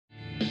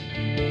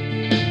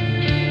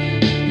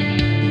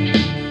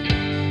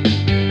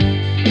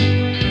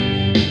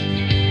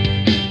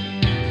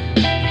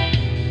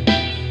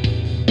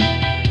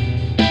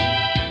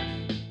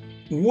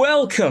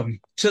Welcome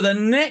to the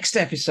next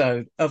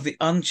episode of the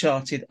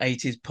Uncharted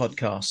 80s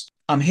podcast.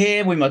 I'm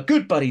here with my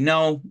good buddy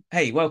Noel.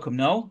 Hey, welcome,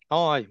 Noel.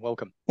 Hi,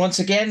 welcome. Once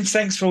again,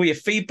 thanks for all your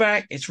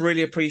feedback. It's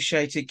really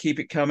appreciated. Keep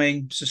it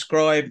coming.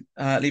 Subscribe,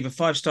 leave a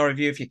 5-star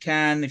review if you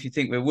can, if you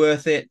think we're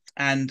worth it.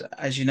 And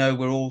as you know,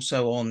 we're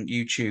also on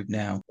YouTube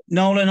now.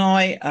 Noel and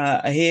I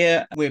are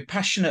here. We're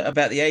passionate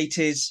about the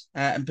 80s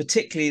and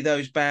particularly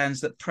those bands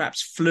that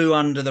perhaps flew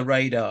under the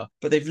radar,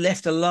 but they've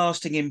left a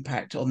lasting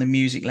impact on the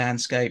music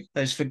landscape.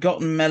 Those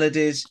forgotten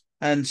melodies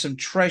and some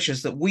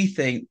treasures that we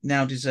think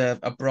now deserve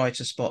a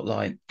brighter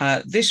spotlight.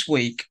 This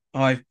week,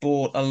 I've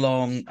brought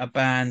along a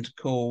band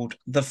called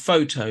The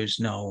Photos,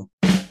 Noel.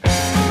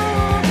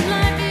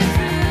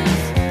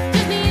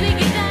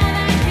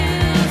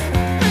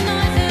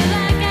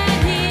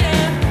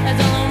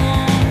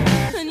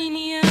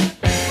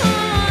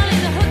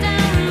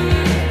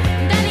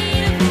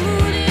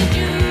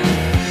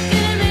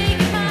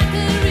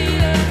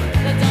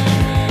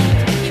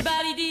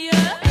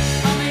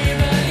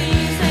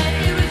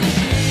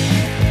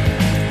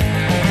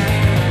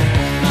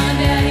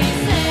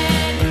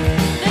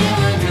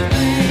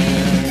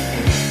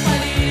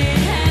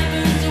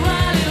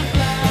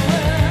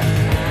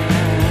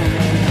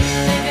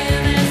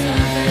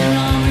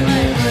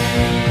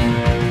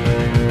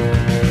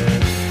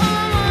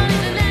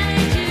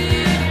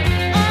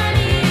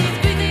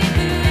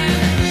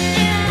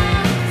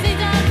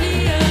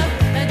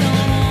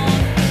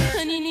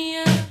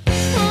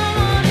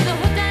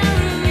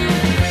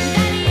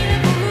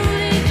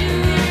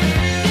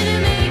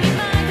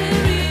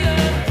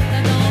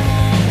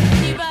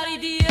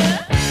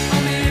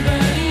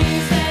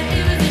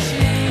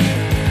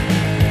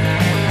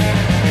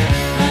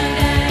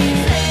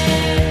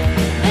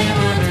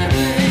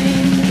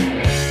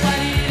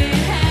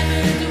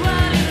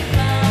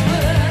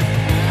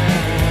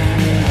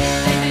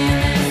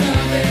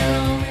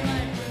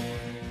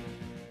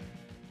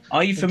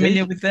 Are you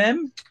familiar with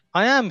them?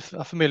 I am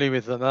familiar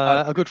with them.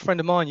 A good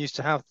friend of mine used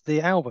to have the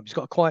album. It's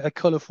got quite a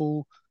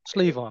colourful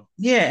sleeve on.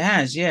 Yeah, it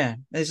has. Yeah,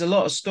 there's a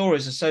lot of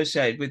stories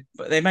associated with.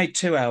 They made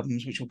 2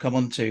 albums, which we'll come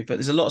on to, but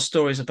there's a lot of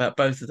stories about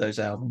both of those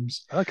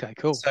albums. Okay,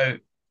 cool. So,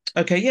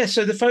 okay, yeah.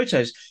 So the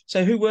Photos.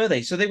 So who were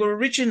they? So they were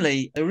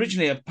originally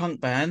a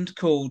punk band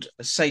called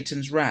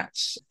Satan's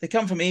Rats. They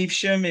come from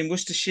Evesham in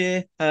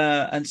Worcestershire,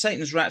 and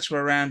Satan's Rats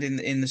were around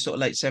in the sort of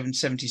late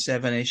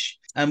 77-ish.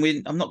 And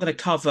I'm not going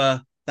to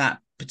cover that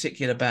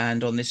particular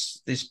band on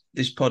this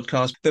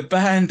podcast. The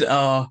band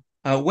are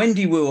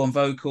Wendy Wu on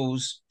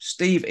vocals,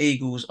 Steve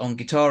Eagles on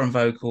guitar and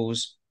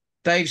vocals,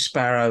 Dave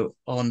Sparrow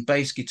on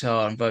bass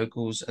guitar and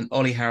vocals, and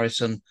Ollie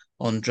Harrison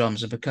on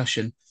drums and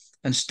percussion.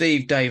 And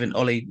Steve, Dave, and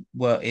Ollie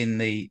were in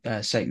the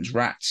Satan's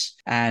Rats,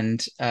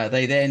 and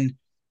they then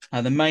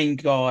the main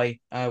guy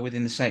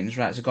within the Satan's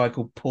Rats, a guy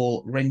called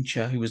Paul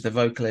Rencher, who was the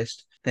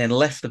vocalist, then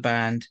left the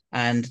band,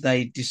 and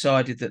they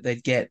decided that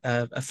they'd get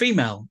a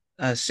female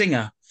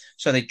singer.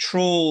 So they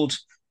trawled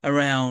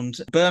around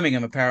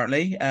Birmingham,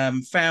 apparently,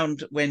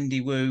 found Wendy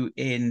Wu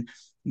in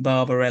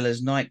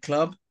Barbarella's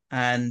nightclub.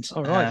 And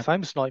all right,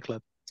 famous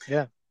nightclub.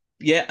 Yeah.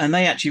 Yeah, and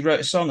they actually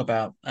wrote a song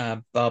about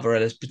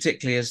Barbarella's,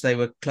 particularly as they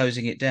were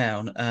closing it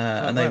down.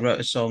 And they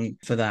wrote a song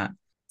for that.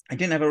 They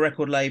didn't have a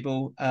record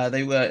label.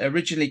 They were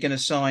originally going to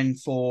sign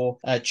for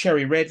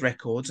Cherry Red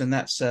Records, and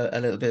that's a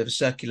little bit of a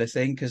circular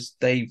thing because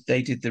they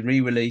did the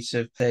re-release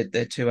of their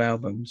 2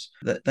 albums.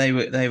 That they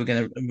were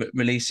going to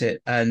release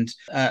it, and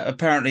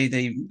apparently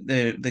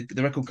the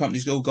record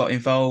companies all got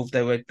involved.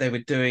 They were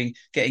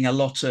getting a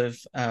lot of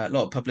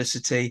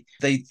publicity.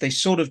 They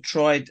sort of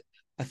tried.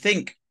 I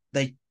think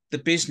the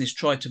business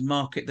tried to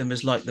market them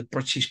as like the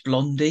British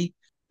Blondie.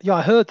 Yeah,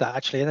 I heard that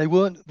actually, and they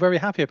weren't very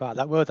happy about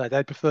that, were they?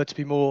 They preferred to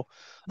be more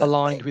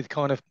aligned with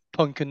kind of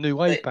punk and new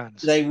wave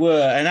bands. They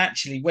were, and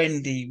actually,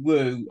 Wendy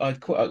Wu, I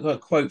got a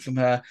quote from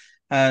her.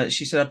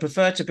 She said, "I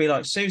prefer to be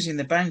like Susie and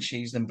the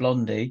Banshees than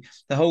Blondie.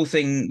 The whole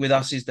thing with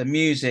us is the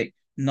music,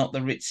 not the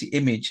ritzy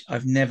image.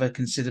 I've never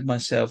considered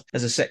myself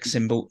as a sex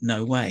symbol.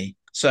 No way."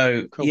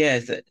 So cool. Yeah,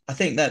 I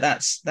think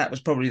that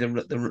was probably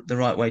the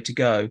right way to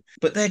go.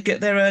 But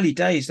their early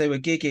days, they were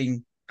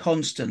gigging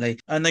constantly,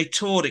 and they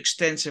toured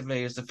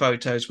extensively as the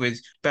Photos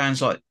with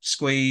bands like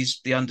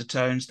Squeeze, The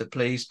Undertones, The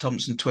Police,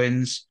 Thompson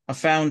Twins. I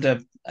found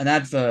an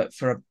advert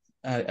for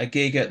a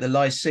gig at the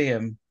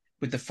Lyceum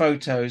with the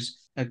Photos,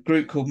 a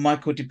group called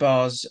Michael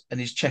DeBar's and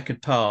his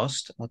Checkered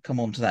Past. I'll come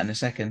on to that in a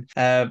second.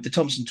 The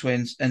Thompson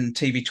Twins and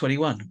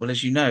TV21. Well,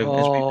 as you know,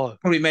 as we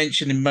probably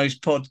mentioned in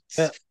most pods,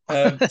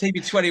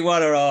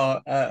 TV21 are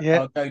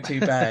our go-to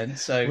band.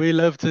 So we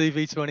love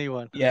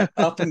TV21. Yeah,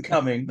 up and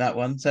coming, that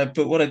one. So,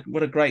 but what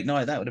a great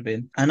night that would have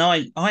been. And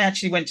I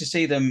actually went to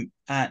see them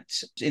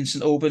in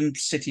St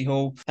Albans City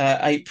Hall,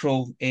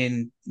 April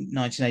in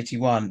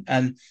 1981,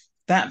 and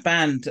that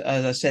band,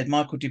 as I said,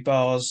 Michael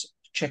DeBar's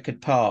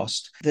Checkered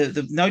Past.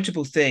 The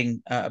notable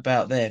thing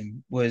about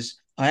them was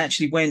I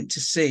actually went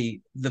to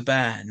see the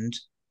band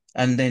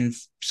and then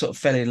sort of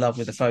fell in love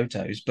with the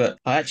Photos. But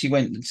I actually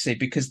went to see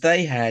because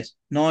they had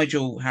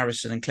Nigel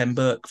Harrison and Clem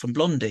Burke from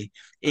Blondie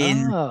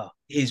in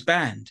his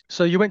band.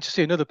 So you went to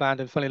see another band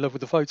and fell in love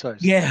with the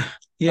photos. Yeah, Oh,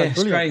 yeah, brilliant.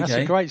 strange, That's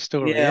a eh? great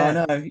story. Yeah, I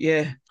Yeah. know.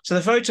 Yeah. So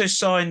the Photos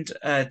signed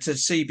to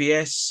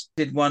CBS,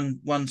 did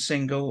one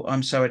single,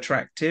 "I'm So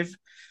Attractive."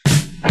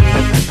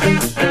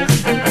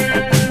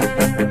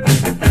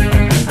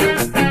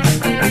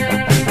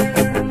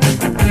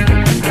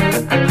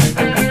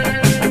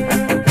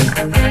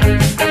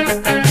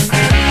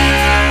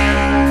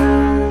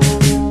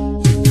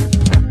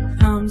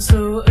 I'm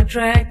so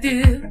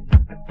attractive.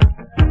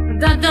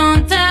 That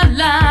don't tell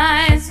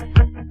lies.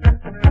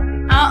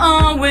 I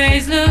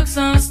always look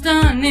so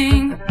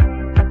stunning.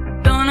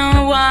 Don't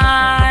know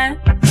why.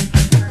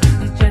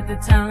 It's just the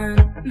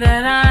talent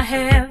that I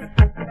have.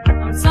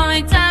 I'm so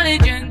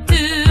intelligent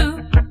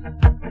too.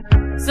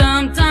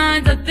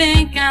 Sometimes I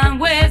think I'm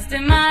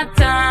wasting my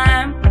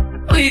time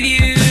with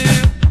you.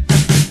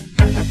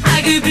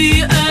 I could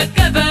be a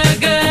cover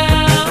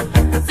girl,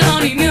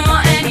 zoning you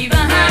and even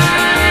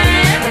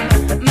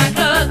behind. My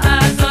clothes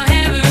are so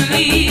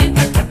heavily.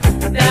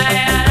 Da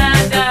da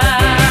da.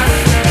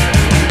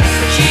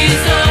 She's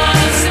so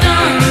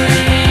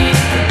stunning.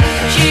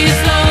 She's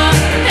so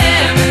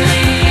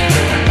heavenly.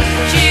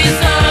 She's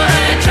so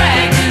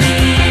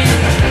attractive.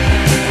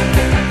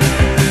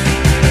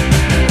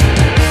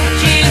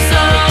 She's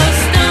so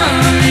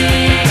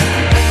stunning.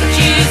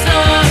 She's so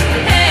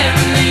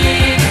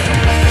heavenly.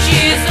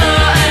 She's so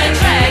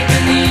attractive.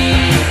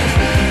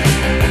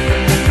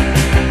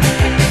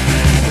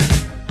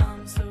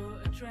 I'm so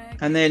attractive.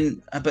 And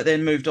then, but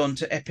then moved on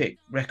to Epic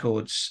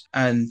Records,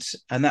 and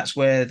that's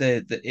where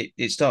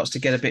it starts to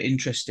get a bit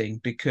interesting,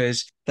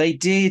 because they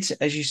did,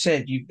 as you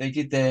said, they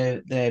did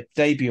their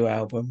debut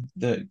album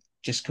that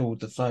just called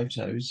The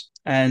Photos,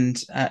 and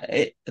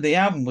the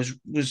album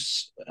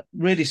was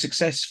really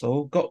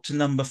successful. Got to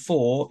number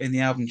 4 in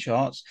the album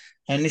charts.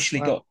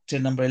 Initially Wow. got to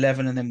number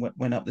 11, and then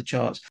went up the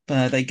charts.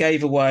 They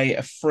gave away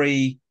a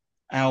free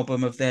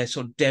album of their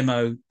sort of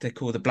demo. They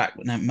call the Black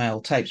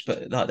Mail tapes,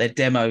 but like their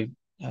demo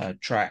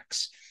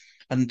tracks,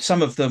 and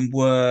some of them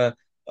were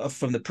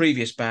from the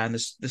previous band,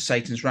 the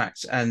Satan's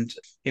Rats, and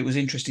it was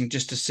interesting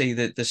just to see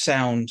the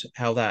sound,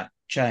 how that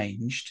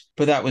changed.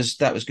 But that was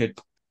good.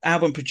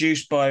 Album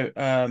produced by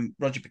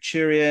Roger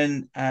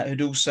Pachurian,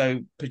 who'd also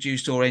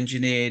produced or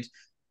engineered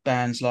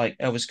bands like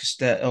Elvis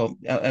Costello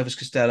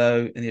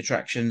and the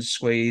Attractions,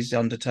 Squeeze,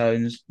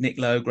 Undertones, Nick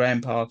Lowe,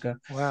 Graham Parker.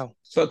 Wow.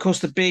 But of course,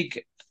 the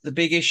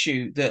big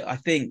issue that I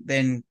think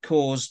then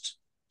caused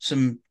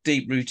some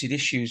deep-rooted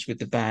issues with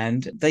the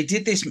band, they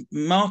did this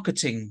record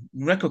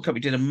company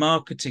did a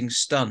marketing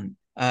stunt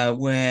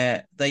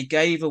where they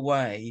gave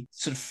away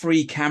sort of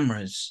free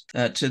cameras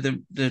to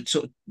the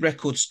sort of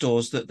record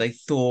stores that they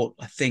thought,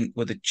 I think,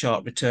 were the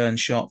chart return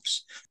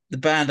shops. The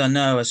band, I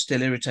know, are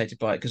still irritated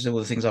by it because of all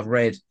the things I've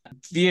read.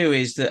 View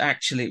is that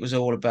actually it was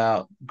all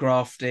about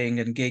grafting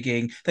and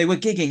gigging. They were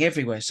gigging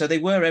everywhere, so they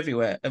were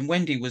everywhere. And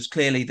Wendy was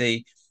clearly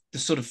the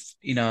sort of,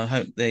 I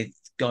hope the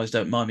guys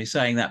don't mind me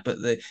saying that, but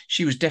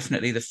she was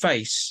definitely the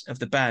face of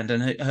the band,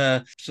 and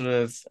her sort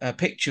of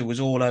picture was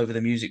all over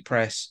the music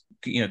press,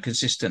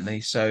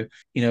 consistently. So,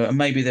 and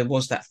maybe there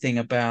was that thing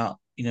about,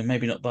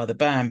 maybe not by the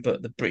band,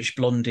 but the British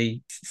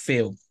Blondie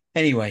feel.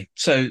 Anyway,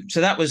 so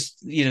that was,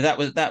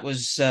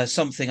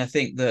 something I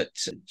think that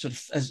sort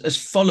of has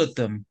followed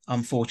them,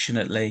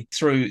 unfortunately,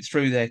 through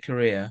their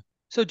career.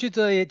 So did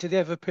they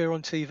ever appear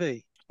on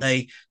TV?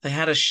 They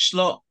had a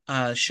slot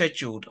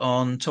scheduled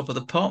on Top of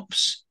the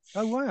Pops,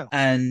 Oh wow.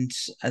 and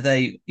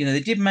they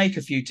did make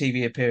a few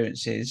TV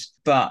appearances,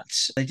 but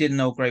they did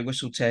an Old Grey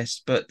Whistle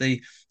test. But the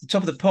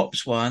Top of the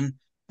Pops one,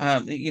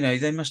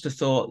 they must have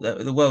thought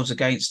that the world's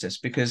against us,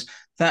 because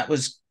that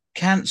was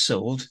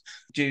cancelled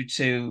due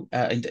to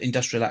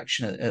industrial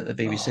action at the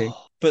BBC.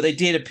 Oh, But they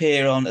did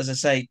appear on, as I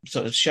say,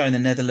 sort of showing the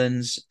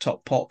Netherlands,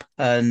 Top Pop,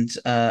 and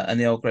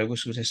the Old Grey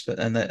Whistle test,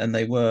 and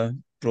they were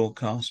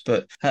broadcast.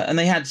 But and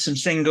they had some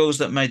singles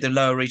that made the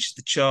lower reaches of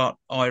the chart.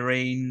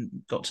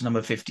 Irene got to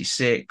number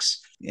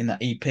 56 in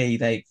that EP.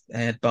 They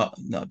had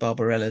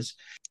Barbarella's,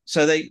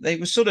 so they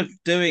were sort of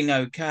doing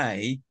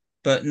okay,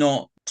 but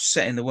not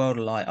setting the world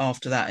alight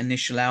after that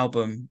initial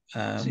album. so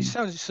it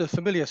sounds, it's a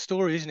familiar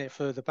story, isn't it,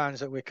 for the bands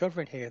that we're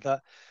covering here,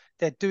 that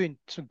they're doing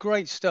some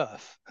great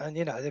stuff and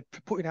they're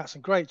putting out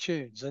some great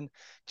tunes and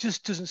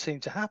just doesn't seem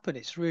to happen.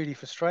 It's really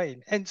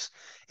frustrating. Hence,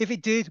 if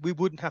it did, we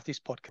wouldn't have this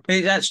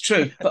podcast. That's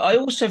true, but I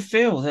also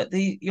feel that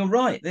you're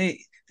right.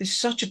 There's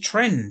such a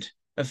trend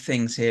of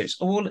things here. It's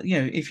all,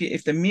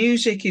 if the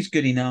music is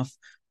good enough,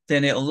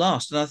 then it'll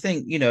last. And I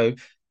think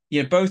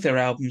both their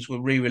albums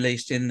were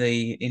re-released in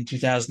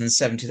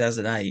 2007,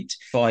 2008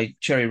 by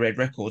Cherry Red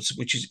Records,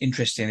 which is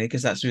interesting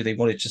because that's who they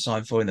wanted to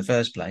sign for in the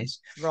first place.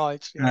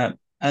 Right. Yeah.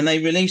 And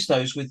they released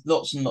those with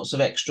lots and lots of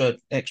extra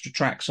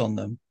tracks on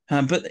them.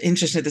 But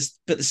interesting,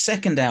 but the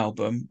second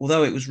album,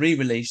 although it was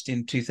re-released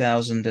in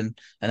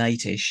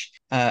 2008-ish,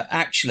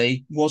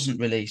 actually wasn't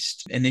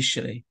released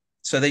initially.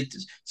 So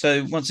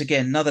once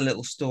again, another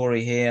little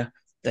story here.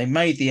 They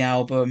made the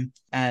album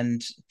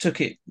and took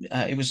it.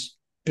 It was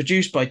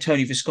produced by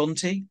Tony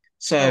Visconti.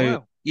 So Oh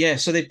wow. Yeah,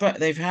 so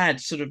they've had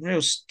sort of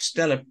real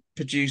stellar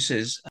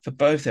producers for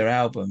both their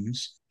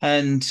albums,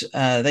 and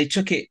they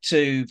took it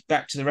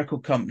back to the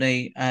record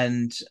company,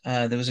 and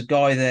there was a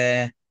guy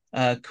there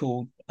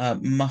called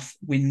Muff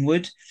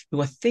Winwood,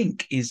 who I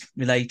think is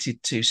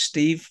related to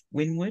Steve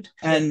Winwood,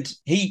 and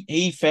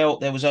he felt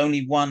there was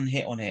only one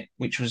hit on it,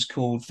 which was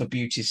called "For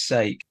Beauty's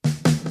Sake."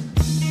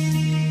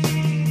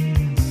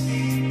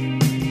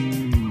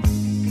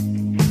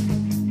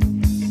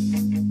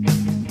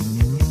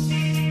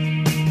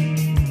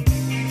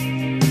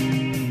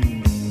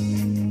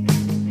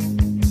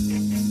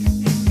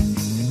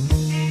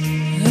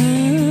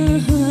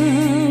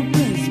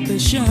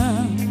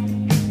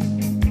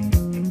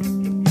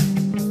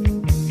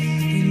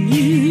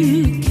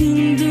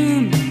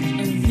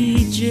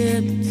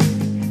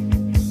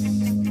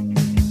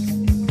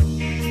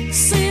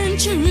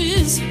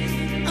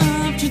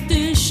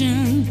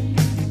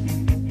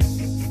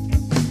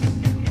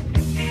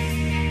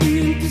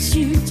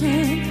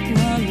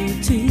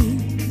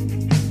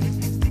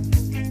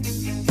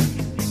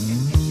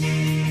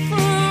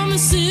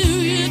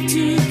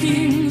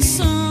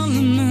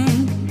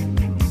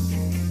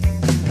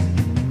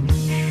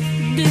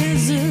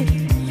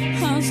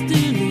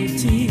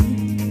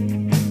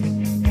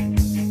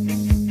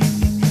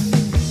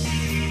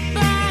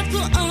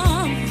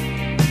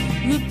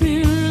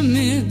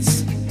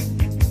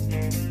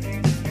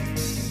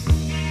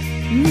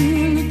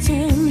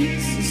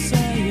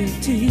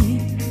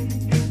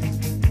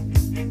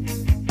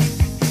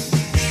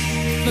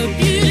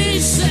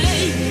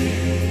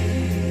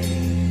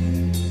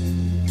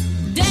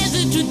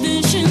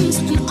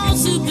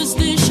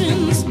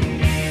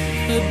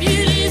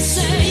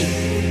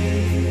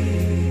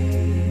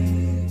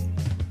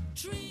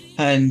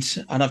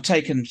 And I've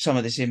taken some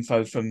of this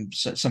info from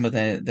some of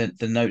the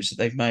notes that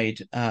they've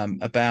made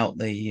about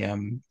the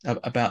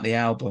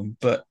album,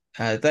 but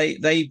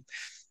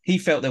he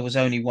felt there was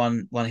only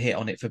one hit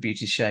on it for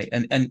Beauty's Sake,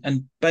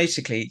 and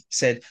basically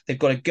said they've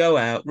got to go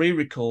out,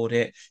 re-record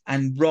it,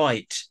 and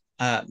write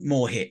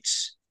more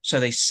hits. So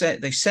they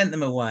sent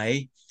them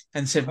away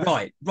and said,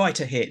 write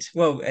a hit.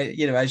 Well,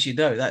 as you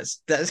know,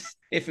 that's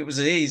if it was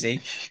easy,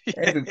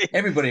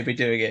 everybody would be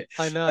doing it.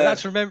 I know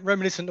that's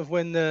reminiscent of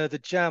when the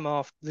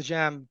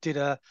Jam did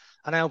an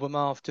album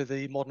after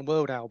the Modern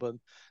World album,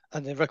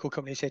 and the record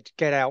company said,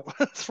 "Get out,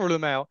 throw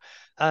them out,"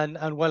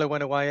 and Weller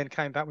went away and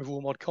came back with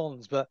All Mod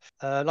Cons. But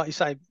like you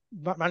say,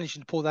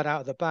 managing to pull that out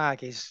of the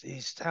bag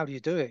is how do you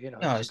do it?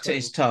 No,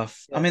 it's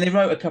tough. Yeah. I mean, they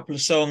wrote a couple of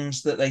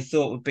songs that they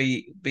thought would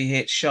be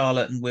hits.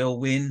 Charlotte and Will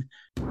Win.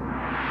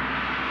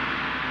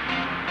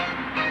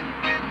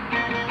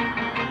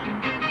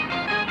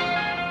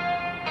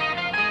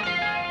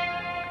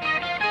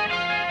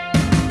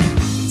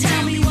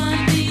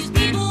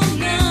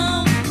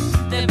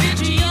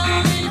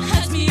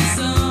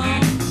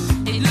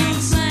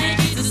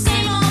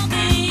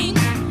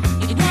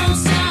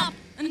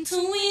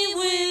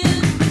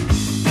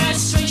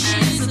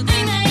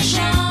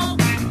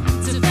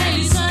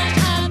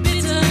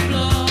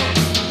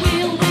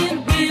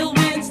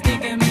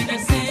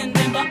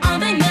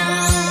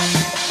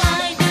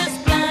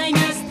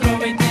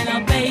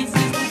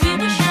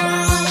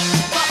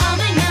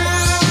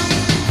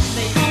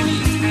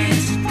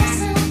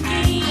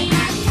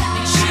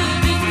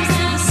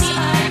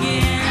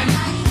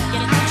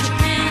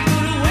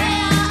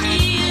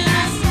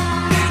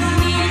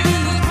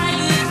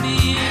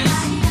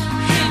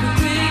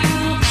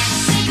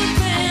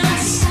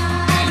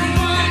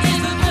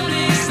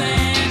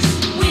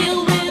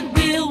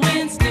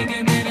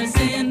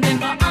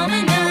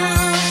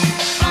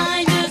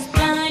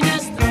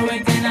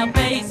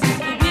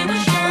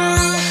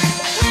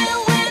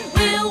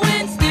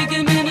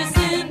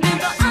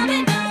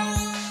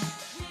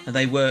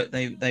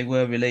 They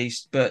were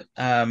released, but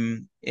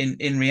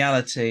in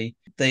reality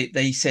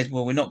they said,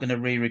 well, we're not going to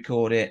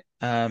re-record it,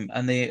 and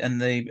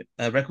the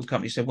record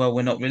company said, well,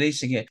 we're not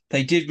releasing it.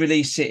 They did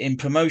release it in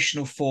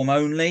promotional form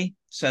only,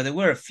 so there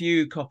were a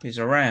few copies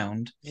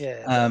around,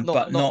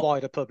 but not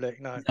wider public.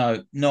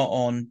 No, not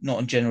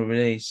on general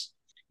release.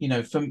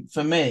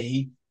 For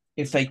me,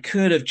 if they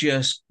could have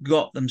just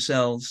got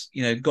themselves,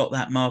 got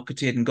that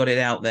marketed and got it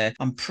out there,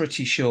 I'm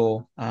pretty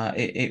sure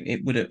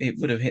it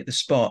would have hit the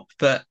spot.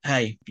 But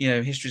hey,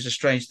 history is a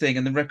strange thing,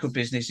 and the record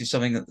business is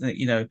something that I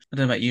don't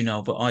know about you,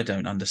 Noel, but I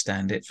don't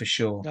understand it for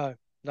sure.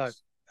 No,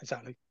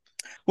 exactly.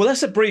 Well,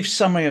 that's a brief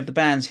summary of the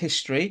band's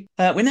history.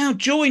 We're now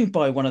joined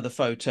by one of the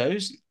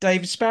photos,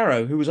 David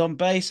Sparrow, who was on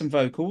bass and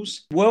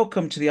vocals.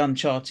 Welcome to the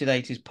Uncharted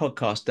 80s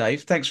podcast,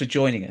 Dave. Thanks for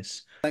joining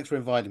us. Thanks for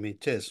inviting me.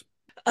 Cheers.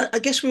 I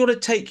guess we want to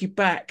take you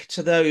back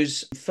to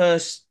those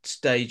first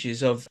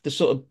stages of the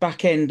sort of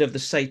back end of the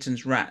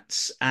Satan's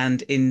Rats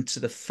and into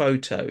the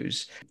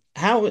photos.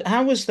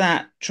 How was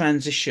that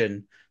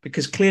transition?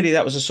 Because clearly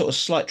that was a sort of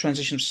slight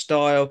transition of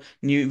style,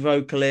 new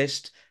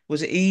vocalist.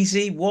 Was it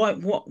easy? Why?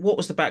 What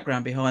was the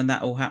background behind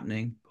that all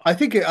happening? I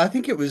think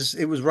it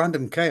was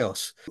random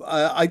chaos.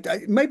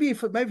 Maybe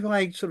if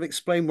I sort of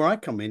explain where I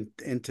come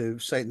into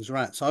Satan's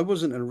Rats. I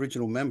wasn't an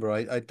original member.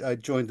 I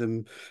joined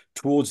them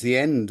towards the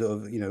end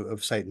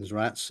of Satan's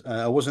Rats.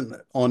 I wasn't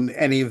on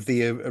any of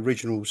the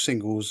original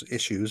singles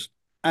issues,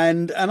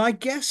 and I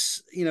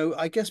guess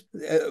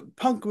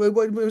punk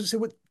what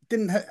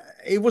didn't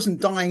it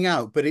wasn't dying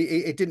out, but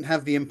it didn't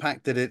have the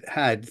impact that it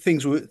had.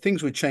 Things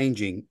were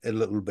changing a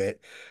little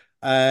bit.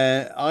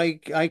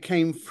 I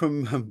came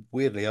from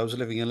weirdly. I was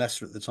living in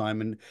Leicester at the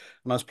time, and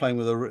I was playing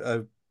with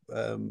a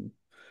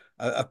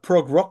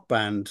prog rock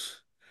band,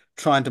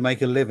 trying to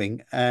make a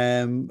living.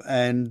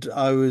 And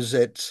I was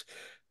at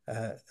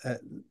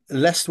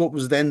Leicester, what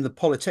was then the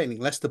Polytechnic,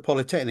 Leicester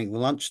Polytechnic.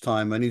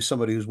 Lunchtime, I knew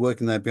somebody who was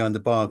working there behind the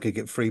bar could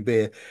get free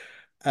beer,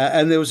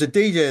 and there was a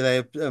DJ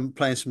there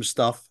playing some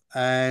stuff,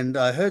 and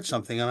I heard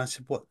something, and I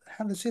said, "What the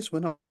hell is this? We're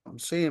not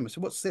seeing him." I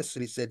said, "What's this?"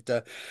 And he said,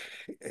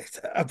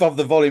 above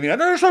the volume, he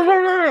went,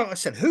 I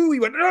said, "Who?" He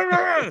went,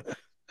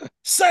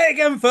 "Say it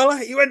again, fella."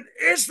 He went,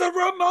 "It's the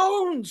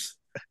Ramones."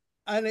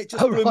 And it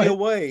just blew me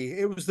away.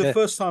 It was the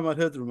first time I'd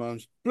heard the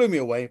Ramones. Blew me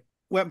away.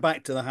 Went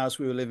back to the house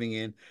we were living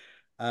in.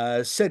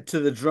 Said to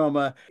the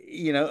drummer,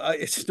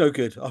 it's no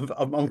good.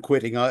 I'm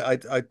quitting. I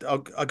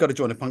got to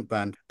join a punk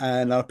band,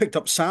 and I picked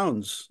up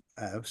Sounds.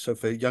 So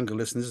for younger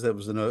listeners, there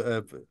was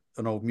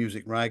an old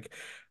music rag,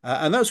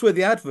 and that's where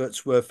the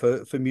adverts were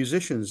for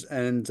musicians.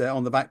 And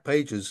on the back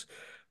pages,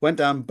 went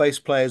down bass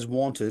players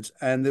wanted,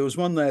 and there was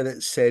one there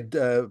that said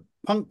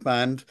punk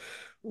band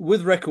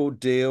with record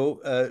deal,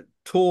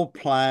 tour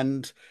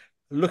planned,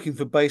 looking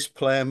for bass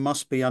player,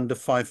 must be under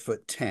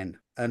 5'10".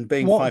 And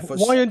being 5 foot,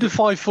 why under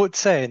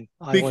 5'10"?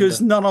 Because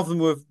none of them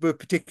were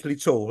particularly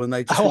tall, and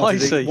they just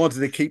wanted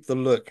to keep the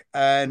look.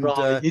 And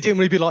you didn't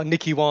really be like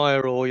Nicky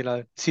Wire or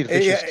Sid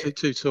Vicious,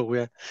 too tall.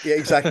 Yeah,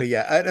 exactly.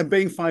 Yeah, and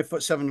being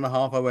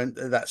 5'7.5", I went,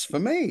 "That's for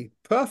me,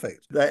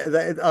 perfect."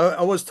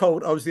 I was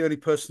told I was the only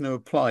person who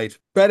applied,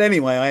 but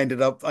anyway, I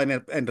ended up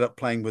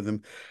playing with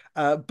them.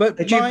 But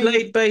had you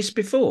played bass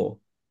before?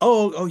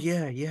 Oh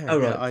yeah. Oh,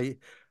 right.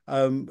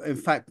 In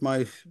fact,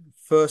 my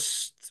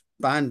first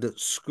band at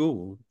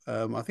school,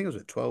 I think I was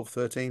at 12,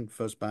 13,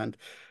 first band,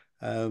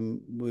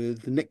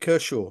 with Nick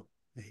Kershaw.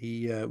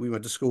 We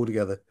went to school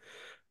together,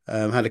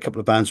 had a couple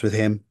of bands with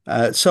him.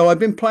 So I've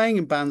been playing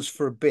in bands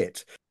for a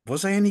bit.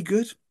 Was I any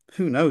good?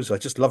 Who knows? I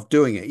just loved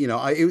doing it.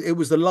 It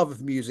was the love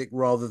of music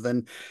rather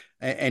than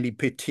any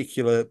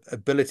particular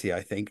ability,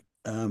 I think.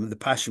 The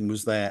passion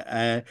was there,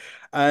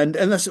 and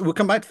we'll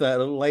come back to that a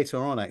little later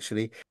on.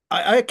 Actually,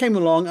 I came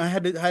along. I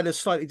had a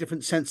slightly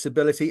different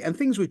sensibility, and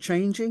things were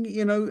changing.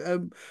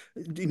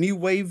 The new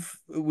wave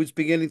was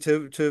beginning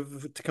to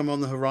come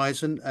on the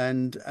horizon,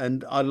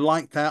 and I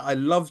liked that. I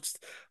loved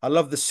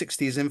the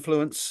 '60s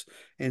influence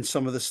in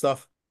some of the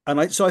stuff,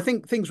 and so I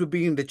think things were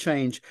beginning to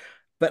change.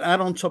 But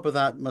add on top of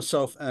that,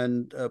 myself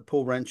and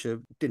Paul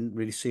Rencher didn't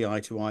really see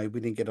eye to eye. We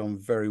didn't get on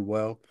very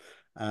well.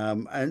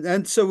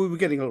 And so we were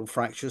getting a little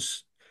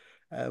fractious.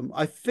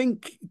 I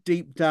think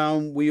deep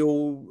down we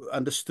all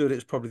understood it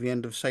was probably the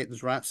end of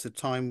Satan's Rats. The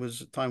time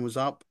was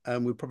up,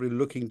 and we are probably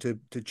looking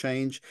to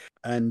change.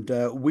 And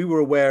we were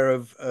aware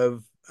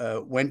of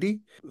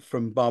Wendy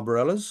from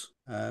Barbarella's.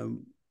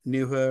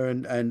 Knew her,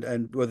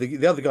 and well,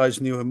 the other guys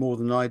knew her more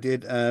than I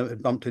did.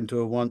 Had bumped into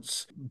her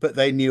once, but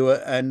they knew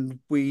her, and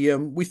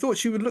we thought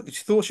she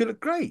looked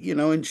great,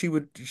 and she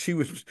would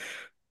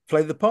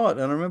play the part.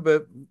 And I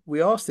remember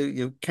we asked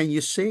her, "Can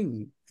you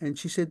sing?" And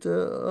she said,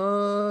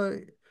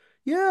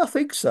 "Yeah, I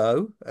think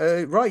so."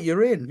 Right,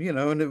 you're in,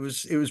 and it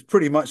was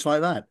pretty much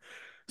like that.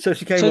 So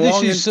she came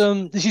along.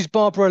 This is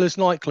Barbarella's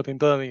nightclub in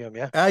Birmingham,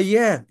 yeah?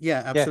 Yeah,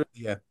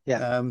 absolutely,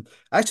 yeah.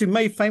 Actually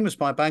made famous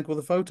by a band called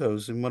the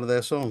Photos in one of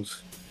their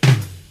songs.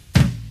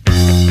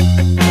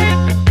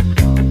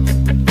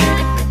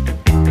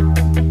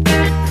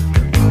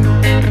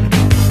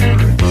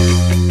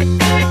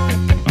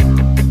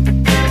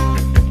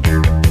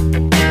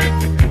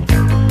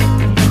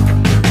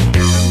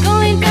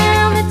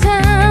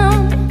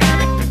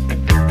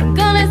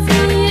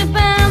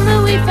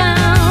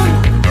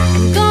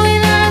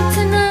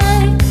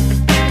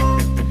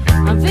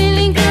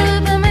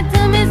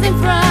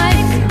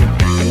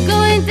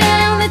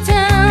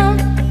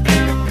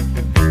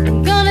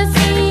 Gonna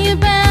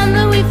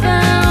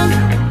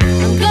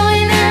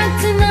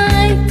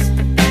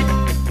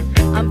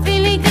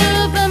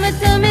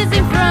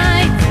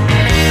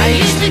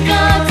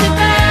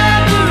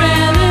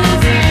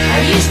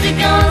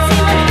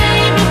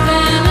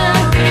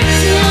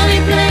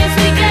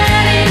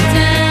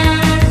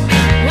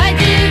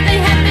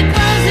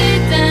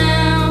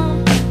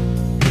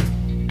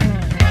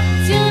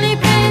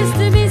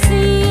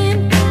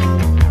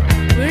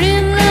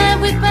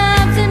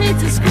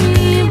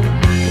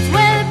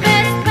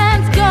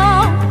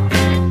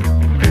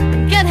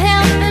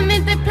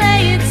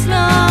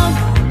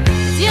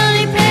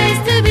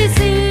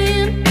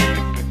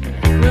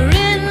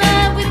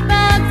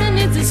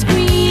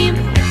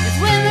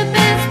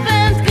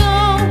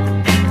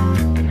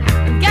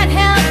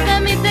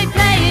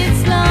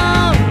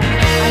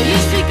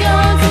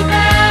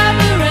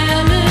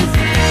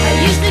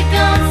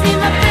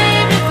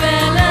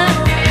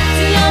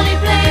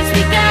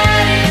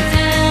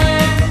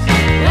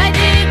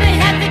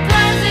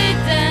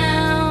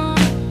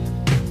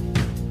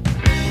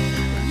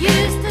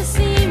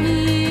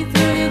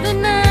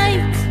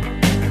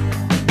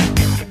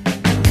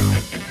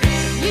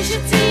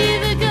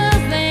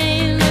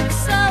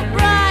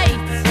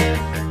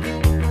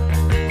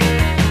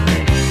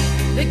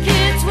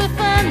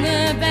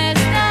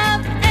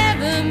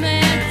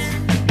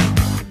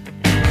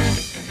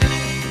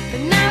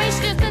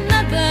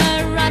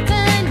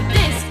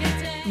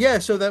yeah,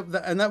 so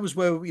that was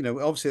where,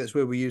 obviously that's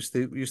where we used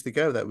to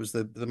go. That was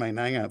the main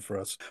hangout for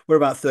us. We're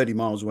about 30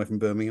 miles away from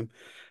Birmingham.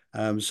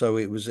 So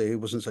it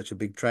wasn't such a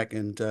big trek,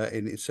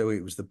 so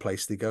it was the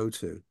place to go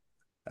to.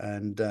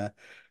 And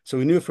so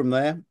we knew her from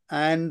there,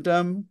 and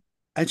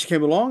she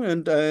came along,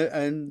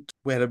 and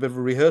we had a bit of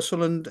a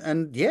rehearsal,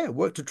 and yeah,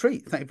 worked a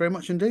treat. Thank you very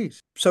much indeed.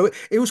 So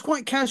it was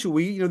quite casual.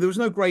 There's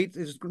no great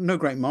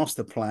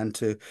master plan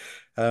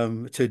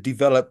to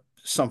develop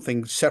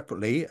something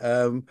separately.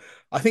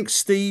 I think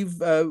Steve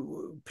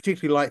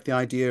particularly liked the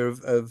idea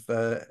of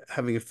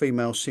having a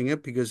female singer,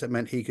 because it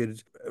meant he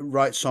could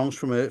write songs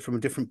from a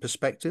different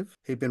perspective.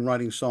 He'd been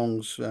writing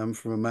songs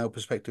from a male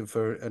perspective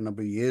for a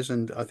number of years,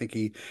 and I think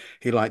he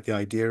liked the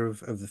idea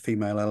of the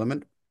female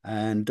element.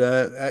 And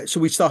so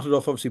we started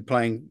off obviously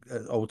playing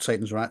old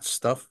Satan's Rats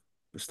stuff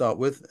to start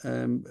with,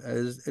 and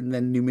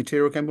then new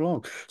material came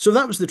along. So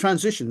that was the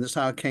transition. That's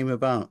how it came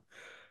about.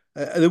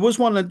 There was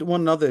one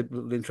other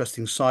little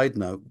interesting side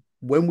note.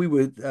 When we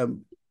were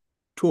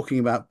talking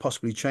about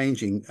possibly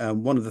changing,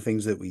 one of the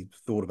things that we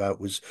thought about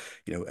was,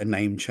 a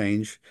name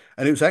change,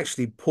 and it was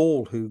actually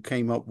Paul who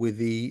came up with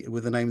the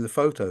name of the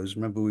Photos.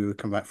 Remember, we were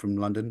coming back from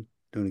London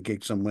doing a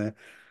gig somewhere,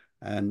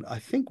 and I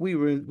think we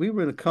were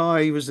in a car.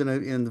 He was in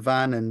the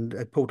van, and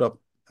pulled up,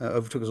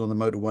 overtook us on the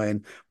motorway,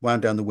 and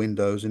wound down the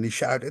windows, and he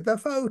shouted, "The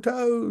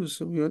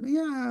Photos!" And we went,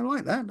 "Yeah, I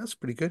like that. That's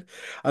pretty good."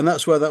 And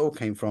that's where that all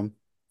came from.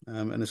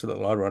 And it's a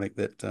little ironic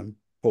that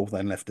Paul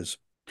then left us.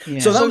 Yeah.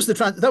 So that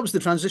was the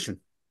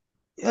transition.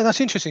 Yeah, that's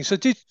interesting. So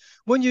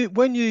when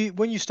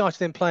you started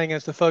then playing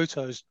as the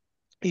Photos,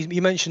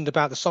 you mentioned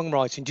about the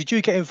songwriting. Did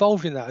you get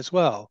involved in that as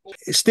well?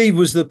 Steve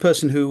was the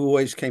person who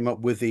always came up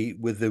with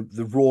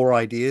the raw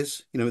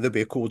ideas. There'd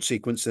be a chord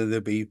sequence, and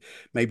there'd be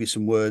maybe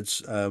some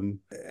words.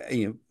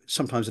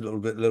 Sometimes a little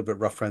bit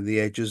rough around the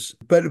edges,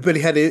 but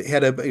he had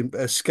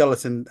a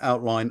skeleton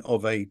outline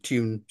of a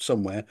tune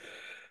somewhere.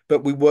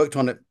 But we worked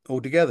on it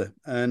all together,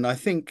 and I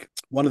think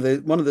one of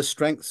the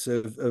strengths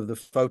of the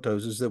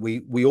Photos is that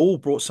we all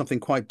brought something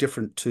quite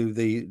different to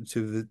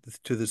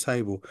the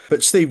table.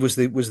 But Steve was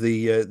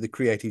the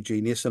creative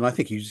genius, and I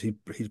think he's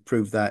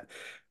proved that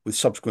with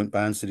subsequent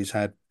bands that he's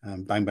had,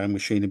 Bang Bang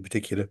Machine in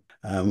particular,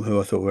 who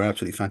I thought were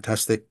absolutely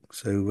fantastic.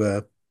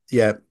 So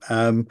yeah,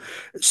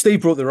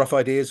 Steve brought the rough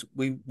ideas.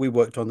 We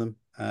worked on them.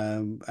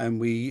 And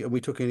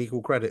we took an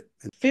equal credit.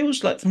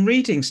 Feels like from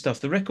reading stuff,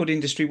 the record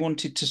industry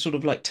wanted to sort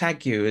of like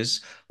tag you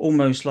as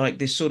almost like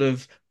this sort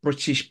of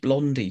British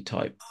Blondie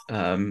type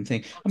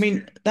thing. I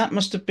mean, that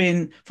must have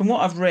been, from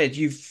what I've read,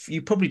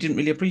 you probably didn't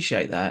really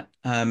appreciate that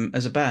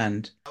as a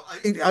band.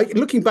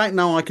 Looking back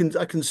now, I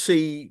can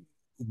see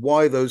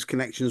why those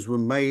connections were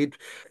made.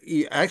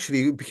 You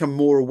actually become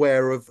more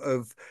aware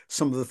of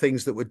some of the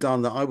things that were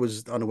done that I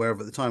was unaware of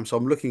at the time. So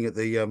I'm looking at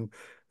the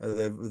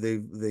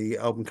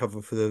album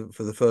cover for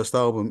the first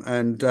album,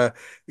 and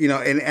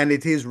and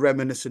it is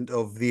reminiscent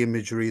of the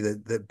imagery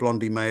that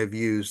Blondie may have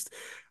used.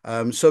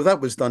 So that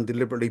was done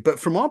deliberately. But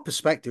from our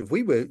perspective,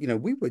 we were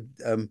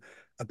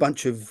a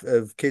bunch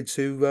of kids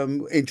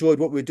who enjoyed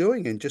what we were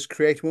doing and just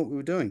creating what we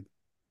were doing.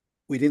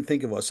 We didn't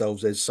think of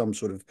ourselves as some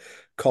sort of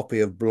copy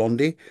of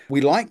Blondie.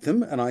 We liked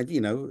them, and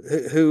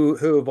who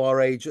of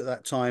our age at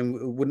that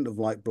time wouldn't have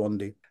liked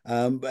Blondie?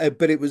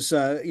 But it was,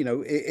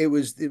 it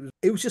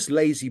was just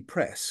lazy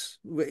press.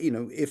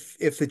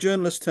 If the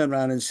journalist turned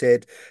around and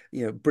said,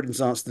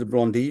 Britain's answer to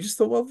Blondie, you just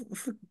thought, well,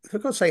 for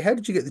God's sake, how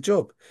did you get the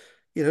job?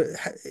 You know,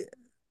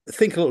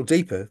 think a little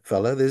deeper,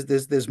 fella.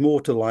 There's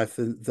more to life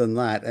than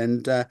that.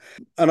 And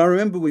I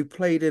remember we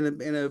played in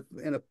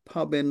a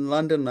pub in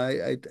London.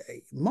 It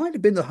might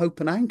have been the Hope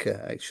and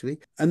Anchor actually,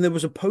 and there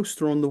was a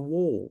poster on the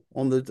wall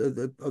on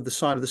the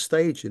side of the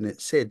stage, and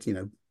it said,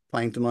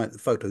 playing tonight, the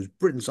Photos,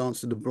 Britain's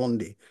answer to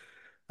Blondie.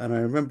 And I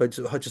remember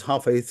just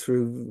halfway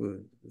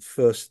through the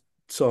first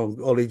song,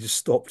 Ollie just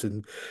stopped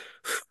and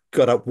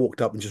got up,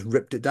 walked up, and just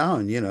ripped it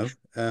down.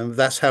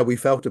 That's how we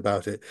felt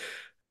about it.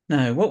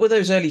 No, what were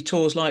those early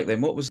tours like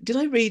then? Did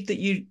I read that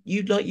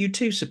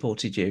U2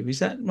 supported you? Is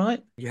that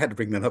right? You had to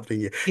bring that up,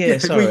 didn't you? Yeah,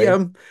 sorry.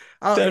 Don't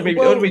want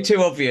to be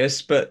too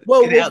obvious, but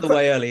get it out of the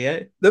way early, yeah?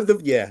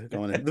 Yeah,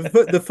 go on then.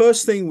 The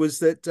first thing was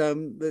that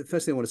the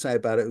first thing I want to say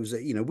about it was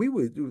that, we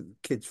were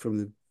kids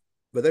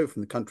they were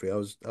from the country. I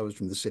was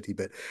from the city,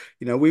 but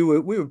we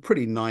were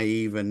pretty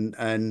naive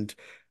and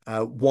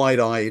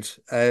wide-eyed,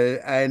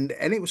 and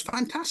it was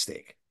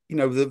fantastic.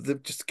 The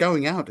just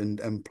going out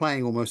and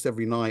playing almost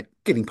every night,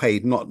 getting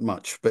paid not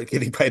much, but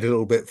getting paid a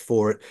little bit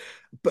for it.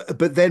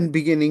 But then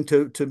beginning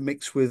to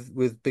mix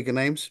with bigger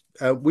names.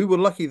 We were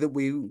lucky that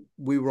we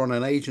were on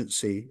an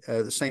agency,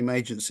 the same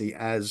agency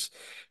as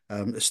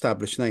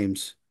established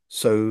names.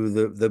 So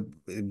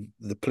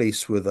the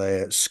Police were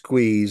there,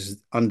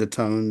 Squeeze,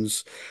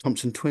 Undertones,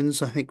 Thompson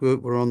Twins, I think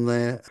were on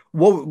there.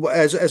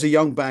 As a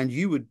young band,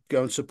 you would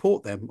go and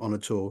support them on a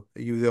tour.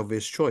 You were the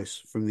obvious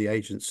choice from the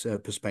agent's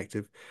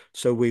perspective.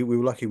 So we were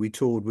lucky. We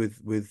toured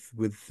with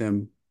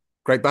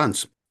great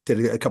bands.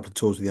 Did a couple of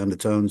tours with the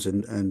Undertones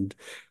and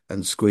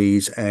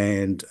Squeeze,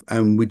 and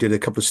we did a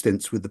couple of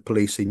stints with the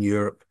Police in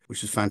Europe,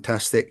 which was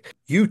fantastic.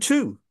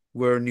 U2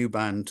 were a new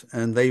band,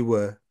 and they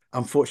were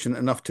unfortunate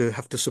enough to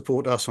have to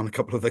support us on a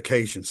couple of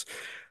occasions.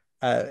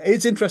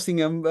 It's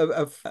interesting.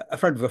 A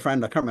friend of a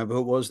friend, I can't remember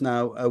who it was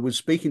now, was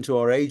speaking to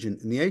our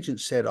agent, and the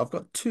agent said, "I've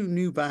got two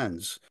new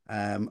bands,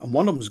 and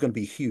one of them is going to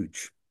be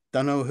huge.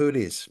 Don't know who it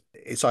is.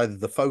 It's either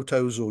the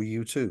Photos or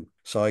you two."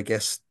 So I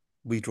guess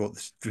we drew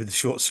the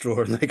short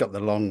straw, and they got the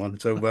long one.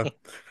 So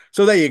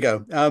there you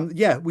go.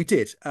 Yeah, we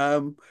did.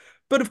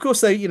 But of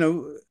course, they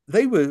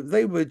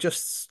were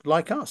just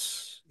like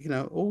us.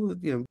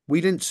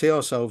 We didn't see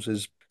ourselves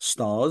as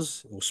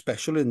stars or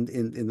special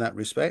in that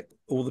respect.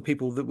 All the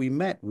people that we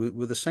met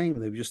were the same.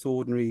 They were just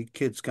ordinary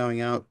kids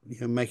going out,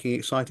 making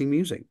exciting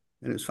music,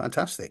 and it was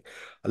fantastic.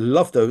 I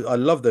love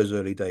those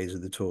early days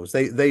of the tours.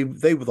 They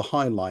were the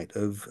highlight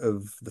of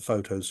the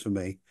Photos for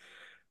me.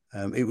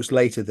 It was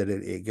later that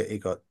it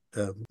got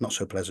not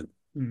so pleasant.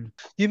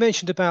 You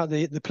mentioned about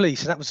the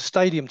police, and that was a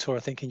stadium tour, I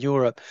think, in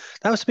Europe.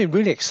 That must have been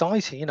really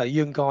exciting,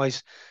 young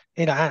guys,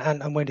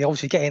 and when they're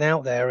obviously getting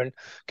out there and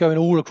going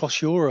all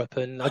across Europe.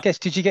 And I guess,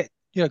 did you get,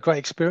 great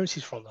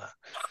experiences from that?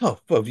 Oh,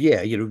 well,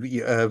 yeah,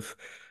 you have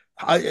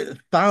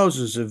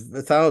thousands,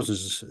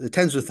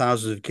 tens of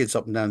thousands of kids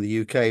up and down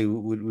the UK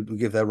would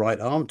give their right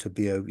arm to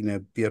be able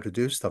to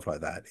do stuff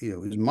like that. It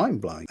was mind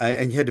blowing,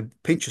 and you had to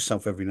pinch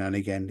yourself every now and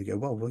again to go,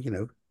 well,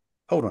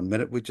 hold on a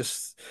minute,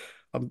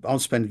 I'm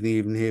spending the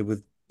evening here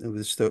with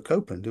Stuart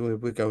Copeland.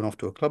 We're going off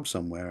to a club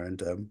somewhere,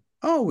 and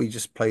we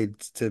just played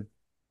to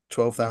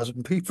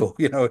 12,000 people.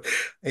 And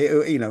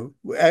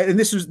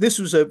this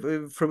was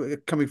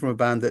coming from a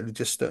band that had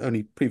just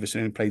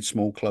previously only played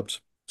small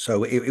clubs.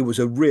 So it was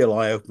a real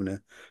eye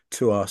opener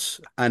to us,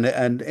 and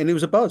it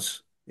was a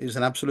buzz. It was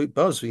an absolute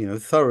buzz.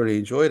 Thoroughly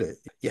enjoyed it.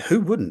 Yeah,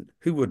 who wouldn't?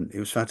 Who wouldn't? It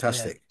was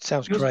fantastic. Yeah,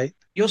 sounds great.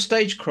 Your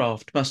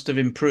stagecraft must have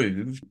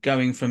improved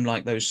going from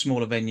like those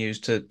smaller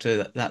venues to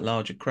that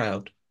larger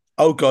crowd.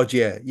 Oh God,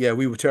 yeah.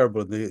 We were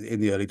terrible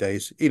in the early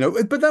days,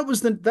 But that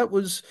was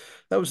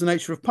the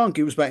nature of punk.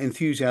 It was about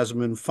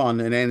enthusiasm and fun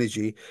and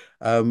energy,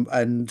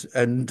 and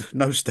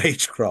no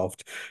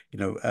stagecraft.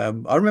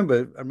 I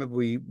remember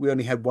we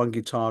only had one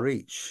guitar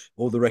each.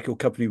 All the record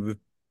company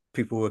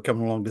people were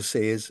coming along to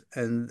see us,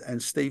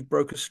 and Steve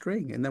broke a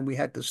string, and then we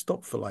had to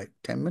stop for like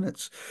 10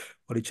 minutes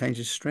while he changed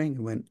his string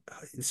and went, "Oh,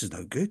 this is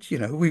no good.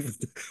 We've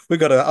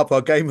got to up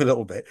our game a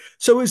little bit."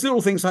 So it's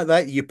little things like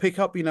that you pick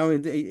up,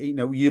 and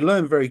you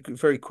learn very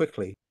very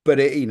quickly.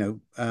 But I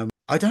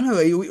don't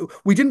know.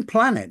 We didn't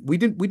plan it. We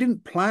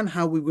didn't plan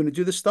how we were going to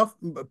do this stuff.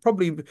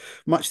 Probably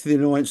much to the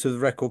annoyance of the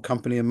record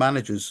company and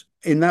managers.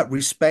 In that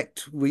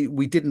respect,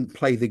 we didn't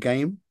play the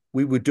game.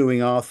 We were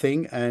doing our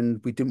thing,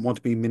 and we didn't want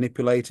to be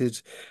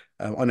manipulated.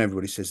 I know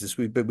everybody says this,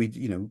 but we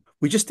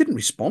just didn't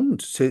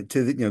respond to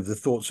the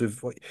thoughts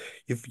of, what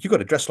you've got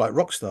to dress like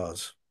rock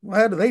stars. Well,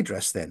 how do they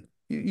dress then?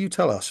 You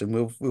tell us, and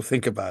we'll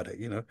think about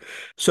it.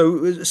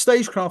 So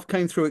stagecraft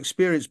came through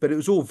experience, but it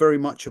was all very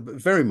much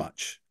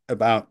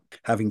about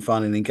having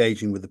fun and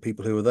engaging with the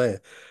people who were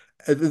there.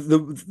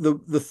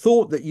 The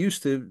thought that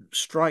used to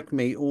strike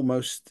me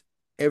almost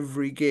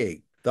every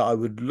gig, that I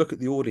would look at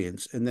the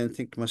audience and then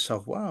think to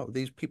myself, "Wow,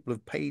 these people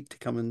have paid to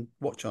come and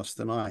watch us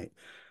tonight."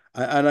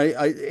 And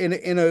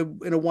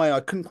in a way, I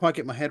couldn't quite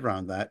get my head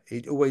around that.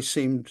 It always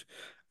seemed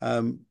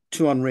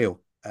too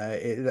unreal.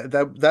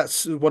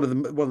 That's one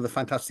of the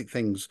fantastic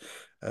things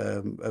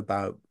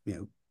about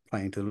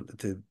playing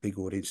to big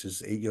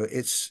audiences.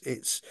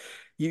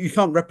 You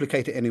can't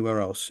replicate it anywhere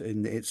else,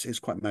 and it's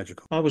quite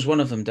magical. I was one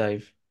of them,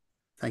 Dave.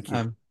 Thank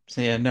you. So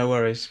yeah, no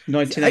worries. Hey,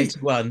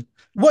 1981.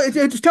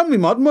 just tell me,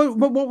 Martin,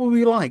 what were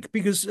we like?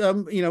 Because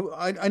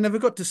I never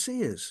got to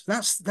see us.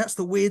 That's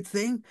the weird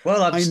thing.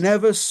 Well, I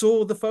never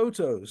saw the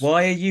Photos.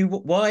 Why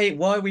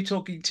are we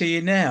talking to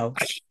you now?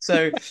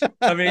 So,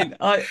 I mean,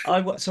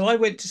 I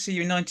went to see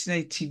you in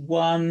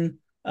 1981,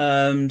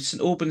 St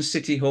Albans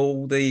City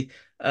Hall. The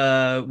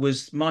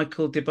was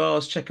Michael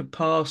DeBar's Checkered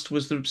Past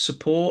was the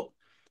support,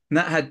 and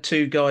that had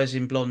two guys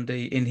in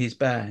Blondie in his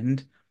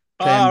band,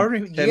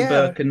 Clem Yeah,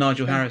 Burke and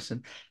Nigel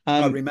Harrison.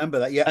 I remember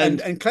that. Yeah,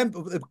 and and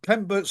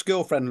Clem Burke's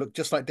girlfriend looked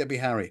just like Debbie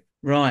Harry.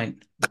 right.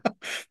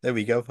 There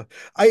we go.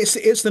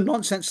 It's the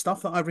nonsense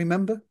stuff that I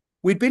remember.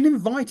 We'd been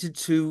invited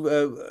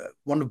to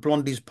one of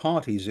Blondie's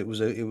parties. It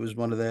was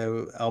one of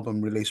their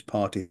album release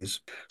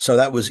parties. So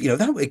that was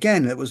that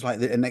again. It was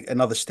like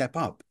another step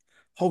up.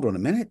 Hold on a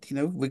minute.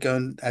 We're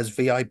going as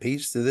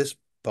VIPs to this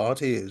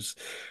party. It was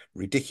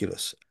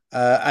ridiculous.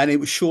 And it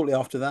was shortly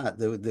after that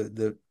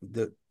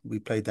that we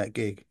played that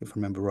gig, if I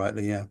remember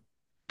rightly. Yeah.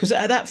 Because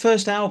that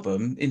first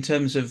album, in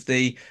terms of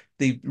the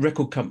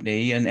record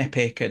company and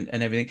Epic and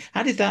everything,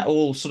 how did that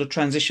all sort of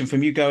transition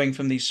from you going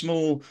from these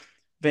small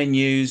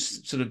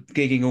venues, sort of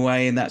gigging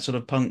away in that sort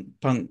of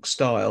punk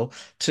style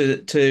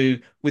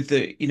to with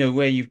the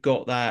where you've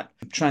got that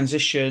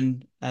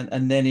transition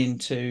and then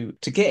into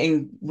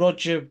getting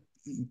Roger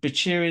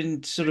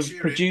Bichirian sort of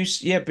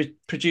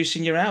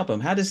producing your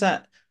album?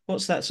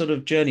 What's that sort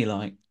of journey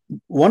like?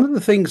 One of the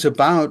things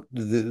about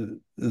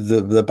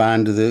the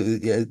band,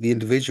 the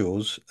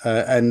individuals,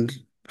 and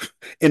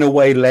in a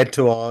way led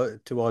to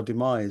our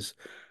demise,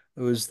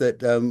 was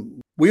that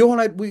we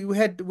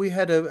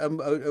had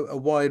a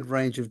wide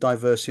range of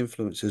diverse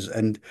influences,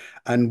 and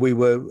we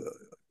were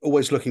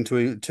always looking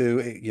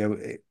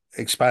to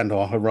expand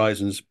our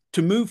horizons,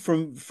 to move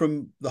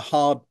from the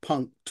hard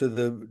punk to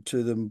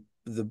the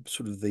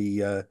sort of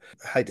the I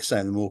hate to say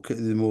it,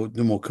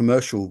 the more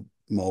commercial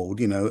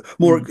mold,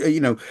 more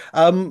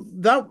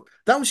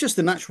that was just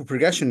the natural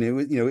progression. It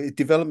was,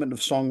 development of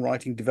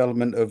songwriting,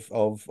 development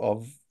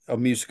of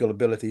musical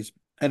abilities,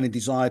 and a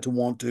desire to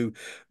want to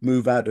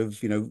move out of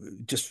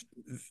just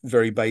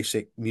very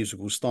basic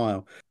musical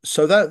style.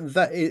 So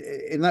that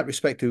in that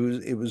respect,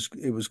 it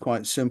was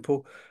quite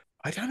simple.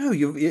 I don't know.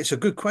 It's a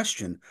good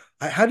question.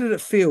 How did it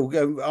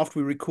feel after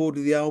we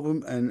recorded the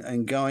album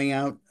and going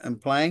out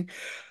and playing?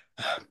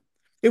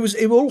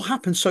 It all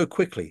happened so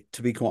quickly,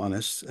 to be quite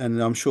honest.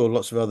 And I'm sure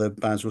lots of other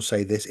bands will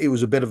say this. It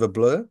was a bit of a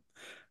blur.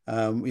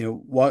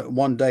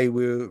 One day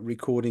we were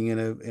recording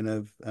in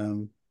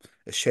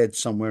a shed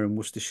somewhere in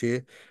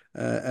Worcestershire,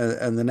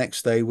 and the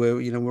next day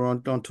we're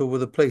on tour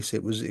with the Police.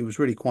 It was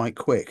really quite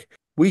quick.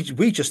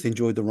 We just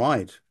enjoyed the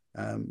ride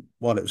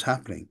while it was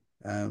happening.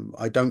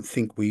 I don't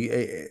think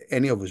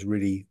any of us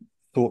really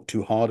thought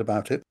too hard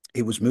about it.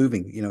 It was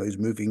moving, it was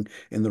moving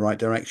in the right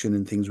direction,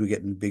 and things were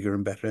getting bigger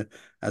and better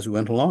as we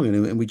went along,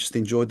 and we just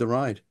enjoyed the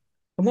ride.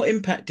 And what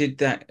impact did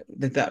that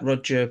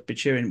Roger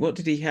Bichirian? What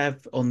did he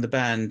have on the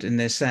band and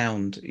their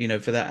sound?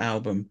 For that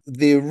album.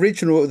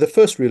 The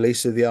first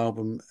release of the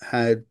album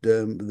had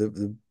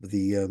the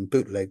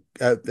bootleg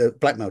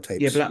blackmail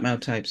tapes. Yeah, blackmail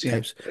tapes.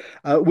 Yeah,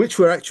 which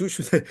were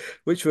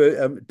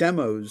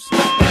demos.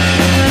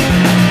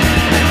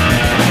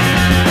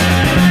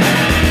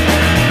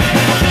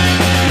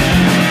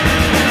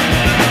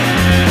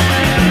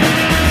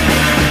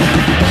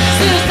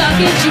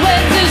 She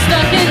went to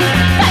stocking,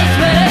 tight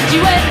sweater, she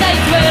went tight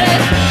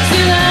sweater.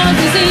 Still out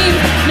to see,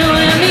 know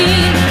what I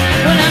mean,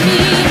 what I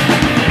mean.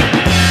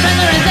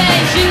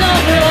 Randorization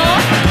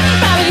overall,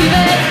 probably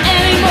that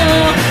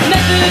anymore.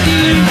 Method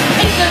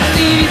ain't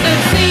succeed,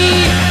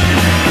 succeed.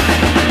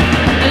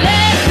 The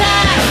last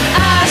time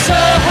I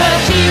saw her,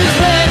 she was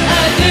with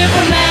a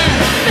different man.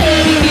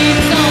 Baby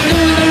keeps on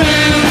doing the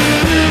round.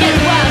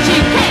 Guess what she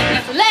can't,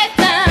 that's the last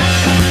time.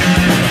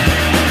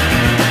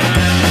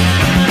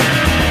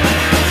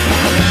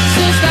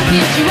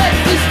 She wet,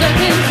 too stuck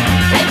in,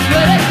 tight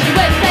sweater, she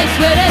wet, tight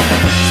sweater.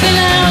 Still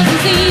out to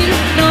see,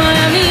 know what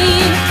I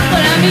mean,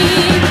 what I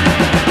mean.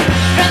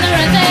 Round the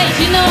right side,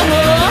 she know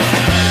more,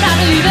 not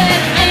believe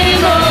it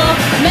anymore.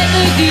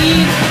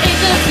 Melody,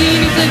 it's a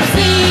scene, it's a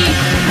scene.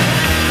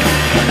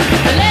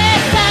 The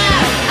last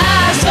time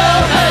I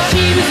saw her,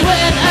 she was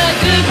with a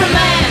different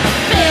man.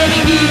 Baby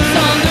keeps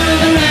on doing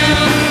the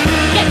round,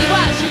 guess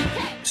what she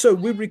can. So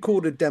we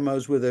recorded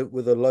demos with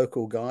a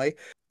local guy.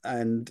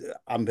 And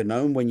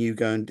unbeknown, when you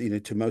go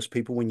to most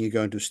people, when you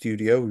go into a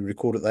studio, we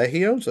record it there.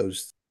 He owns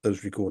those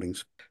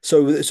recordings.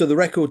 So the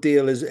record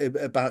deal is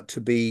about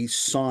to be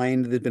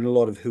signed. There's been a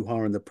lot of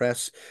hoo-ha in the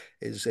press.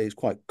 It's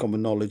quite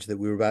common knowledge that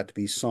we were about to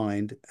be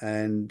signed.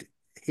 And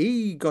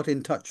he got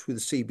in touch with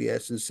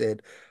CBS and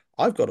said,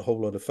 "I've got a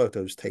whole lot of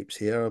photos tapes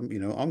here. I'm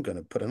going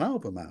to put an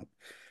album out.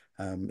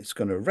 It's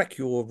going to wreck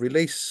your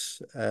release.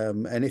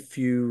 And if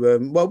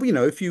you,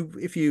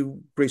 if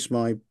you grease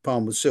my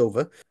palm with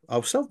silver,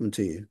 I'll sell them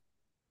to you,"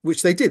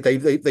 which they did.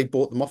 They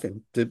bought them off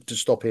him to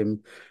stop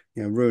him,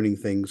 ruining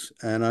things.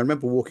 And I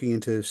remember walking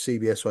into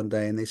CBS one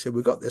day, and they said,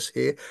 "We've got this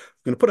here.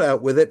 We're going to put it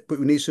out with it, but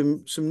we need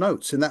some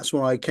notes." And that's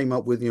when I came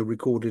up with,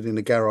 recorded in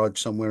a garage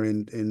somewhere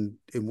in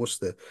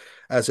Worcester,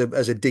 as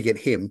a dig at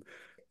him.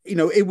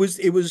 It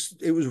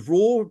was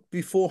raw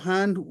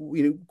beforehand,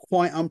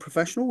 quite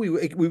unprofessional. We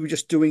were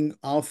just doing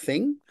our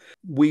thing.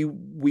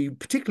 We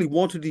particularly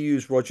wanted to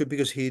use Roger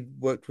because he'd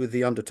worked with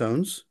the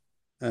Undertones.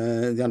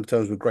 The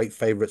Undertones were great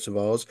favorites of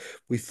ours.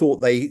 We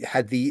thought they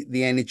had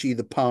the energy,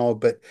 the power,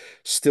 but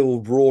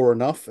still raw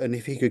enough. And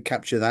if he could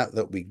capture that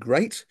would be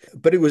great.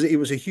 But it was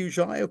a huge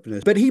eye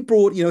opener. But he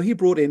brought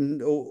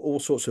in all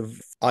sorts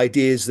of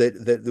ideas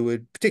that were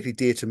particularly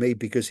dear to me,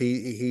 because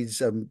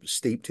he's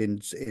steeped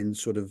in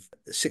sort of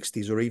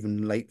 60s or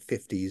even late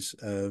 50s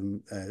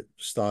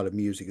style of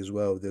music as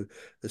well. The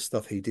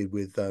stuff he did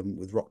with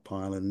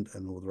Rockpile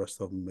and all the rest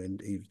of them,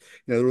 and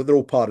they're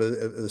all part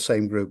of the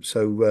same group.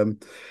 So.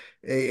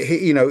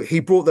 He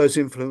brought those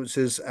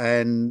influences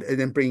and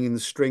then bringing in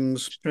the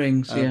strings,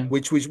 yeah,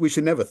 which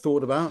I never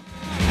thought about.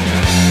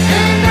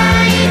 And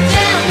now you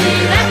tell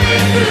me that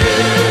we're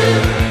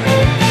through,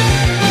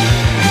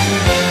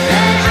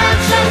 and I'm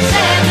so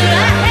sad that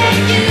I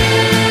hate you.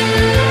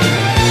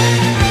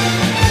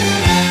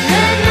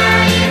 And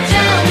now you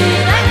tell me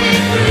that we're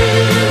through,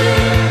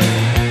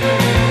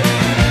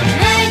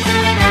 now you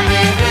tell me that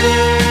we're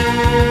through.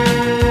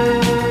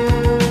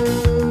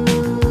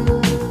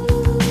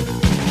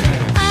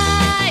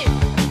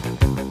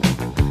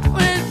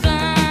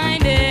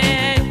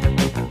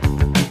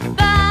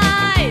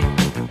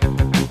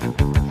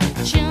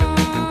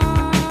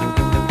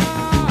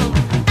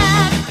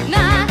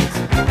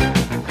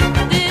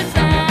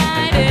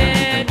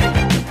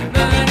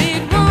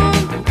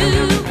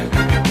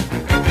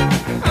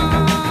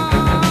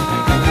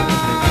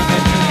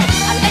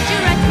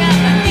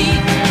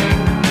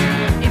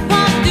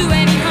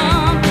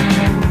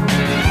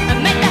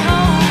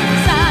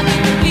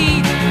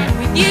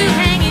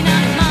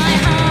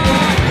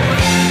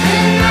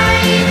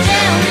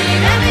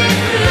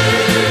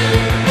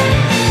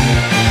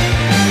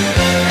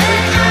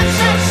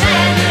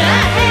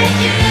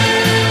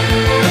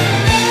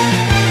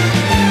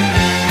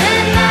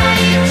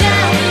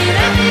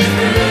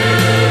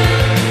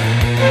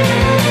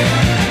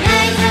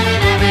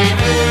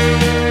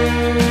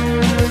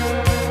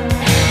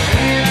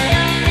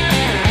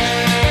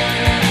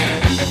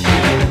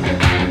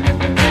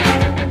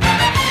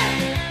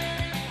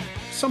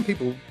 some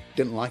people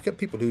didn't like it.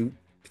 People who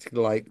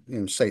particularly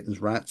like, Satan's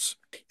Rats.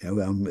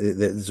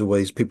 There's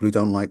always people who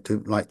don't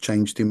like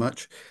change too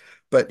much.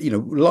 But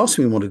last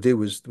thing we wanted to do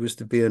was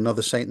to be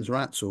another Satan's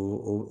Rats,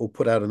 or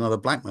put out another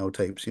blackmail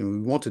tapes. We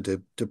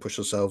wanted to push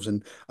ourselves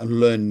and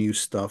learn new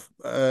stuff.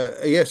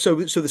 Yeah, so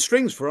the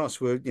strings for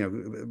us were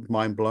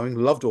mind blowing.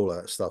 Loved all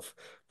that stuff.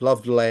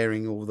 Loved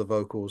layering all the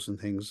vocals and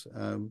things.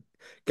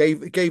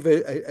 Gave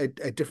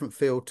a different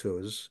feel to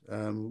us,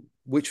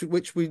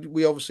 which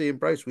we obviously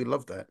embraced. We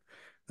loved that.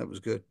 That was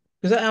good.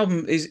 Because that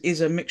album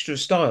is a mixture of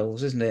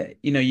styles, isn't it?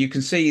 You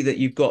can see that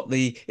you've got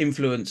the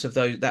influence of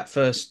that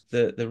first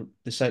the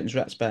Satan's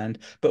Rats band,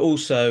 but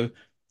also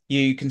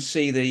you can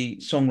see the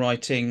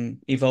songwriting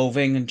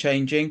evolving and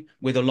changing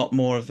with a lot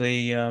more of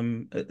the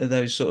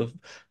those sort of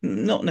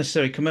not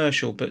necessarily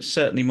commercial, but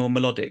certainly more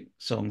melodic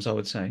songs, I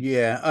would say.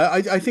 Yeah,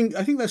 I think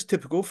that's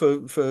typical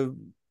for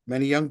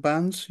many young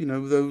bands.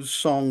 Those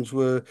songs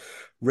were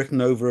written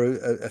over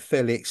a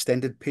fairly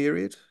extended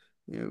period,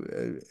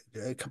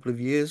 a couple of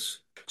years.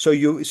 So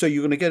you're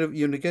going to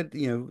get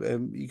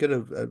you get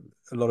a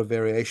lot of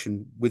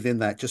variation within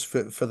that, just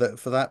for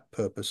that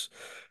purpose.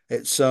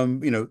 It's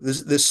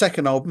the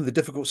second album, the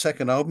difficult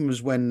second album,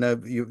 is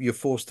when you're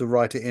forced to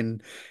write it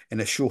in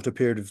a shorter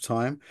period of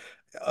time.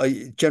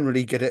 I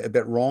generally get it a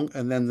bit wrong,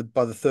 and then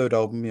by the third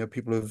album,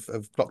 people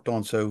have clocked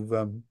on.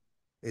 So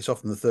it's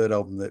often the third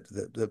album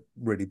that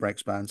really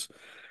breaks bands.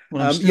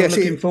 Well, I'm still Yeah,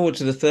 looking see, forward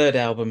to the third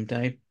album,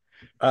 Dave.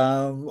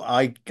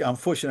 I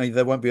unfortunately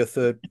there won't be a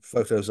third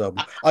Photos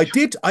album. I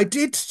did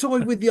toy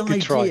with the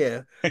Good try.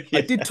 idea. I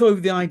Yeah. did toy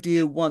with the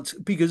idea once,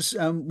 because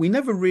we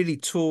never really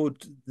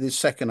toured the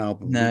second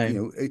album. We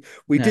No,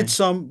 we did no.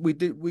 some we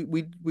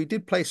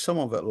did play some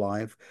of it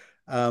live,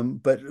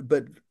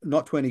 but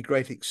not to any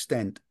great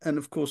extent. And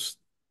of course,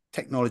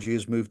 technology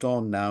has moved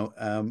on now,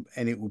 and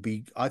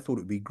I thought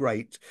it would be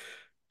great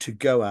to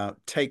go out,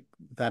 take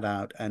that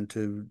out, and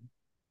to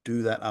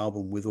do that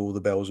album with all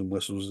the bells and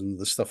whistles and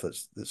the stuff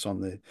that's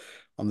on the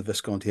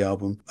Visconti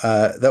album.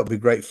 That would be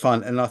great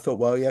fun. And I thought,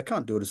 well, yeah, I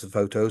can't do it as the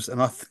Photos. And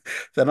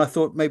then I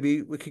thought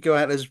maybe we could go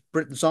out as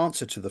Britain's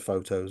answer to the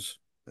Photos,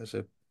 as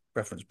a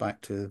reference back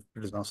to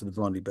Britain's answer to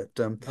Blondie. But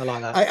I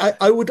like that.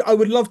 I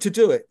would love to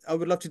do it. I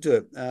would love to do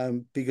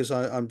it, because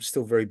I'm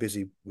still very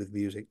busy with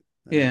music.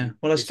 Yeah.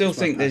 Well, I still It's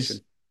my think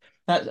passion.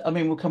 I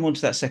mean, we'll come on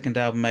to that second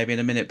album maybe in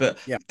a minute, but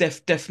Yeah.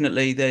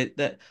 definitely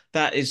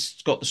that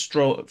is got the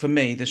strong for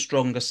me the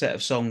stronger set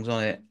of songs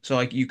on it. So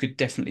you could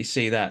definitely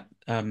see that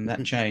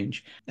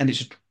change, and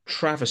it's a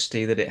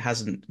travesty that it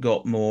hasn't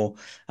got more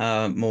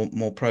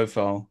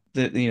profile.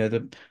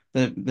 The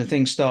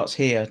thing starts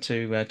here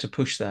to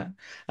push that.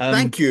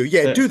 Thank you.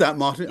 Yeah, But do that,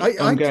 Martin.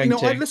 I'm going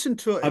I to. listen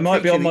to it I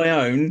might be on occasionally.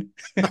 my own,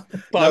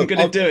 but I'm No,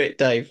 going to do it,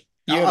 Dave.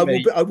 You I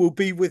and will me.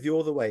 be with you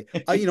all the way.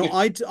 I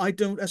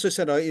don't, as I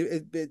said,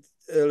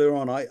 earlier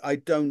on, I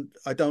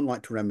don't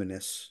like to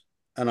reminisce,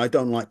 and I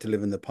don't like to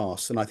live in the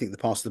past. And I think the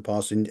past is the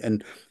past,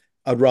 and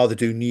I'd rather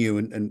do new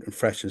and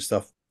fresh and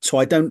stuff. So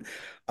I didn't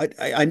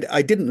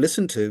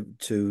listen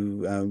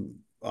to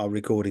our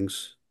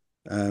recordings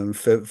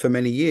for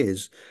many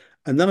years.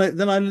 And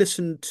then I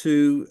listened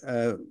to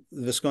the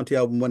Visconti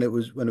album when it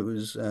was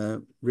re-released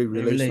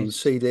on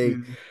Released. CD,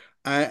 Mm.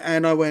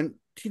 and I went,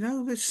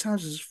 this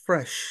sounds as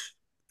fresh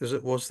as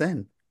it was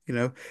then. You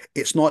know,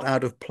 it's not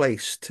out of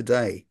place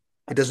today.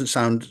 It doesn't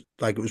sound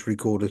like it was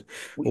recorded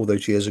all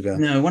those years ago.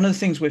 No, one of the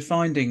things we're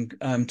finding,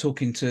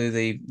 talking to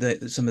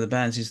the some of the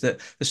bands, is that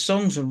the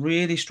songs are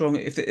really strong.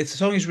 If the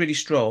song is really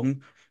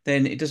strong,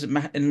 then it doesn't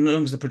matter, and as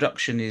long as the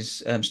production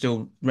is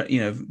still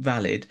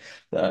valid.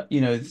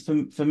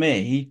 For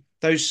me,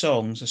 those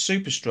songs are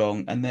super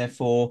strong, and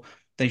therefore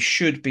they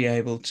should be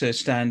able to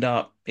stand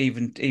up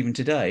even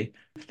today.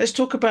 Let's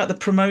talk about the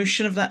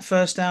promotion of that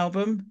first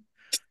album.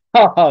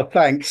 Oh,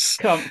 thanks.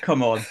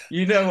 Come on,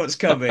 you know what's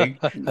coming.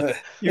 You've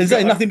Is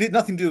that got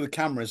nothing to do with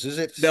cameras, is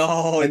it?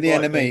 No, And it the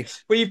might be. enemy.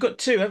 Well, you've got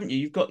two, haven't you?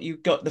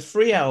 You've got the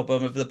free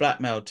album of the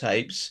Blackmail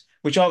tapes,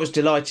 which I was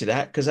delighted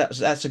at because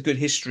that's a good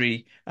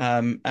history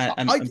and Yeah.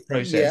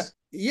 process.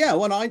 Yeah,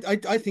 well, I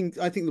think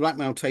the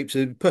blackmail tapes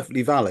are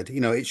perfectly valid.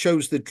 It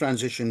shows the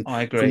transition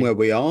I from agree. where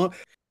we are,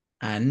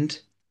 And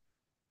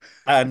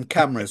and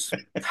cameras.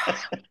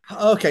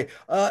 Okay,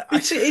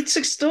 it's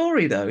a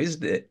story though,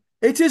 isn't it?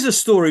 it is a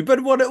story, but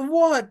what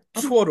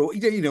twaddle?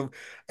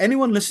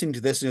 Anyone listening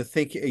to this and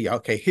think, yeah,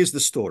 okay, here's the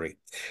story.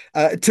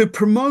 To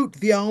promote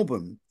the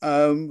album,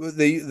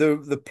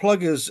 the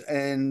pluggers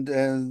and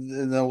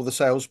all the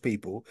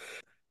salespeople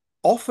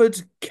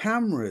offered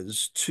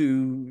cameras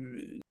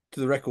to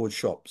the record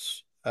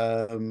shops,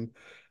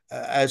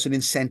 as an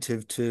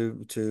incentive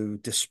to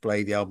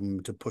display the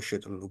album, to push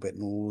it a little bit,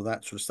 and all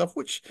that sort of stuff.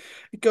 Which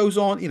it goes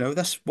on.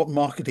 That's what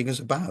marketing is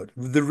about.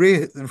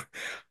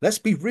 Let's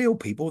be real,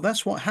 people.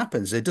 That's what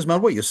happens. It doesn't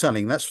matter what you're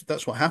selling.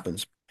 That's what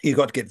happens. You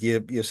got to get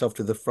yourself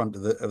to the front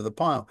of the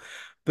pile.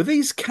 But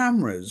these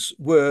cameras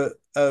were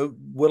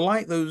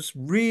like those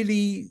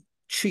really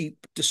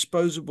cheap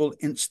disposable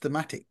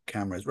Instamatic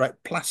cameras, right?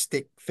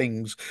 Plastic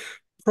things,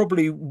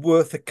 probably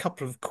worth a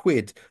couple of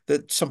quid,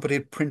 that somebody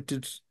had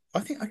printed I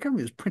think I can't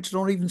remember, it was printed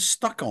on, even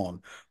stuck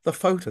on the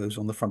photos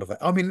on the front of it.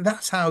 I mean,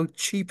 that's how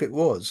cheap it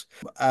was.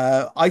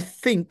 I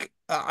think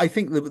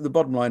the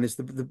bottom line is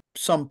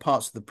some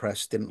parts of the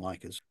press didn't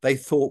like us. They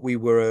thought we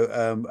were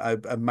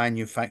a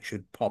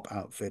manufactured pop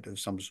outfit of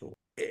some sort.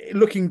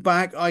 Looking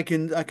back, I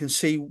can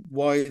see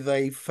why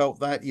they felt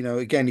that.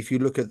 Again, if you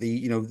look at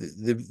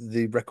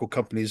the record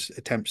company's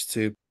attempts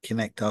to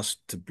connect us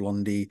to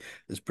Blondie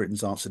as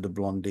Britain's answer to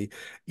Blondie,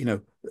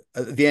 the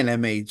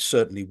NME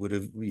certainly would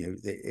have,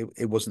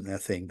 it wasn't their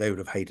thing. They would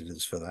have hated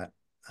us for that.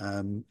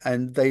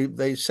 And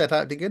they set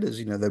out to get us.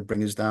 They'd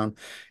bring us down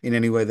in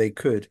any way they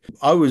could.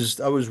 I was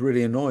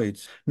really annoyed,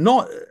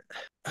 not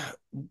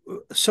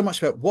so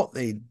much about what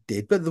they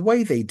did, but the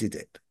way they did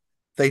it.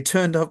 They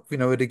turned up,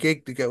 at a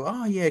gig to go,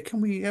 oh yeah,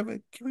 can we have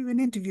an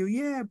interview?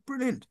 Yeah,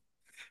 brilliant,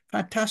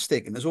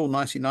 fantastic. And it's all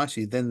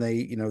nicey. Then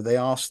they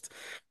asked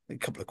a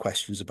couple of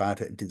questions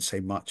about it and didn't say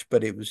much,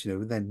 but it was,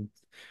 then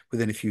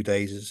within a few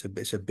days,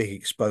 it's a big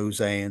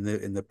expose in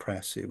the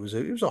press. It was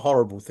a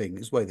horrible thing.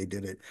 It's the way they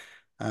did it.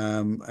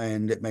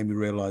 And it made me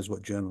realize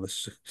what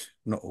journalists,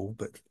 not all,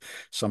 but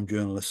some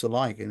journalists are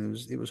like, and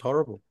it was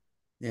horrible.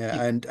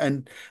 Yeah,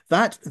 and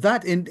that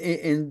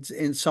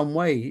in some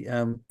way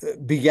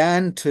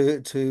began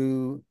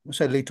to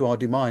say lead to our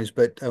demise.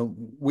 But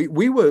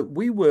we were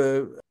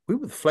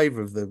the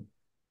flavor of the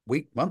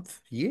week,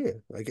 month,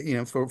 year. Like,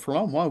 for a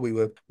long while we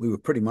were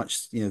pretty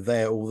much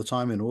there all the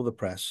time in all the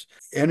press.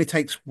 It only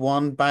takes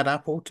one bad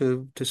apple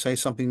to say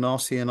something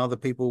nasty, and other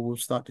people will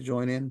start to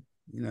join in.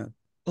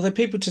 Although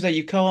people today,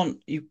 you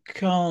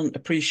can't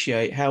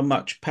appreciate how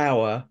much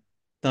power,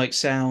 like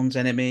Sounds,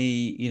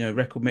 NME,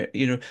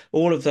 Record,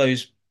 all of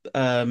those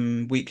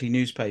weekly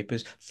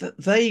newspapers,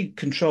 they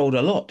controlled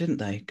a lot, didn't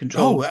they? Oh,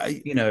 Controlled,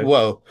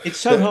 well, it's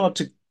so hard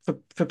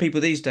for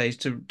people these days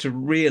to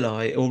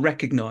realize or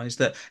recognize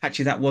that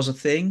actually that was a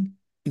thing.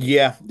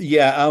 yeah.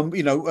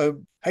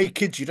 Hey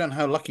kids, you don't know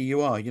how lucky you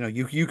are.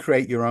 You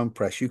create your own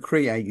press, you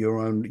create your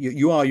own,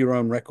 you are your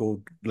own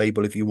record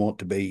label if you want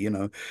to be.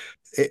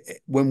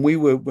 When we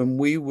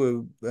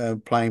were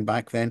playing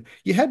back then,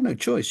 you had no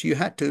choice. You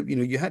had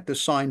to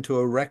sign to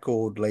a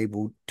record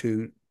label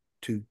to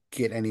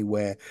get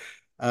anywhere.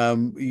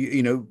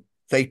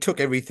 They took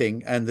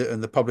everything, and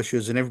the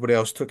publishers and everybody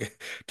else took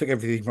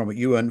everything from it.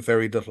 You earned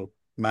very little.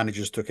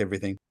 Managers took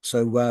everything.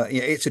 So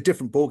it's a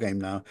different ball game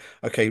now.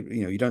 Okay,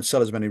 you don't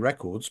sell as many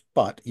records,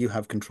 but you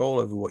have control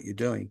over what you're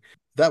doing.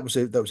 That was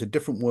a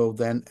different world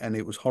then, and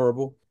it was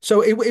horrible.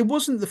 So it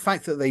wasn't the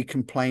fact that they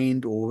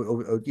complained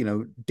or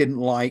didn't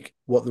like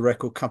what the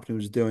record company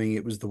was doing.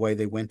 It was the way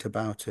they went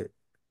about it.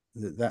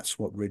 That's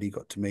what really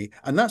got to me,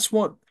 and that's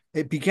what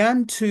it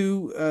began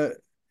to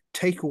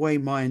take away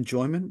my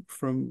enjoyment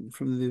from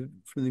the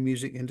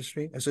music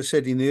industry. As I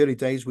said, in the early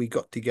days, we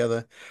got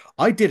together.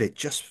 I did it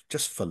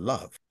just for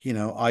love.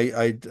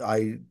 I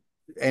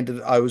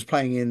was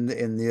playing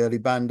in the early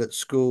band at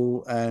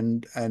school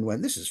and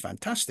went, this is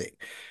fantastic.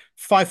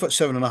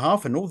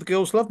 5'7.5", and all the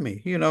girls love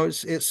me.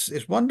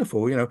 It's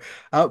wonderful.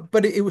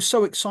 But it was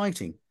so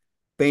exciting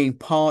being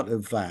part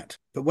of that.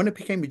 But when it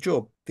became a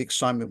job, the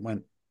excitement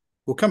went.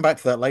 We'll come back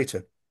to that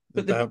later.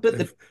 But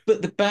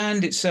the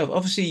band itself,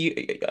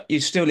 obviously,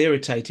 you're still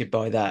irritated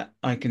by that.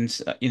 I can,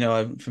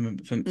 from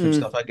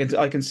stuff,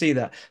 I can see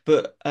that.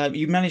 But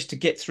you managed to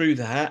get through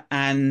that,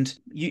 and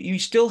you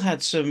still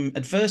had some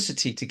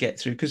adversity to get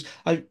through. Because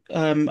I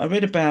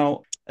read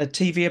about a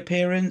TV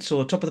appearance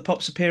or Top of the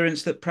Pops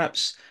appearance that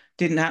perhaps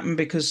didn't happen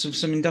because of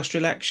some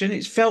industrial action.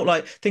 It felt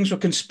like things were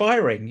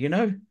conspiring.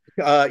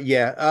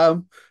 Yeah.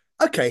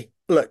 Okay.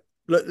 Look,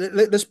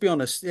 let's be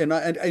honest.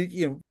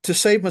 To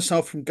save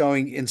myself from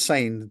going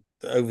insane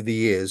over the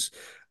years,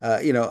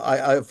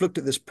 I've looked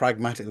at this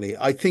pragmatically.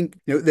 I think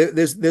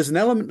there's an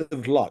element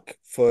of luck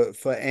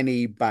for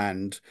any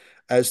band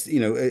as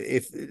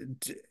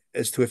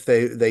if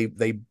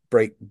they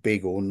break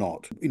big or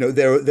not.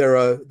 There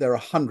are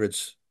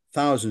hundreds,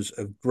 thousands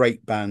of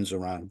great bands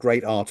around,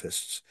 great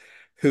artists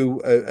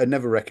who are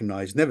never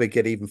recognized, never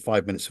get even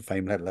 5 minutes of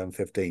fame, let alone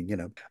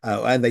 15.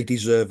 And they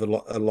deserve a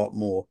lot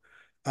more.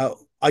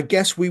 I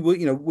guess we were,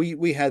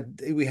 we had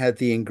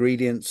the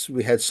ingredients.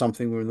 We had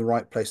something. We were in the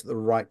right place at the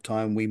right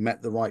time. We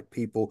met the right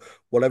people.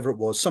 Whatever it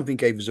was, something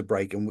gave us a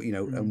break, and we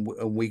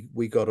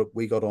got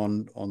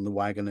on the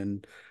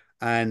wagon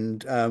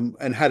and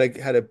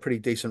had a pretty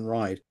decent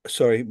ride.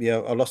 Sorry,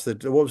 I lost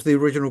what was the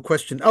original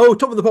question? Oh,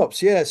 Top of the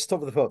Pops. Yes, Top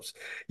of the Pops.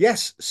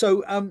 Yes.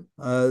 So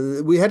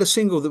we had a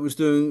single that was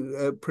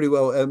doing pretty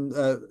well.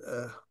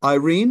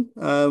 Irene.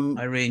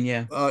 Irene,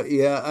 yeah.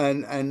 Yeah,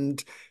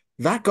 and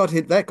that got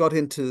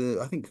into,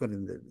 I think, got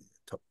in the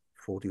top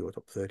 40 or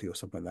top 30 or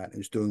something like that. It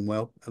was doing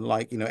well.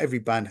 And every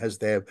band has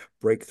their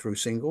breakthrough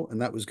single,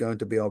 and that was going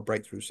to be our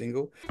breakthrough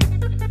single.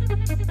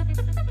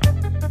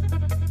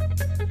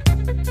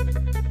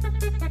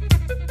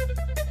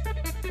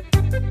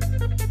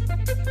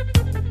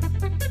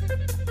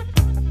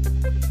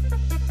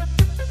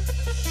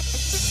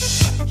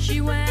 She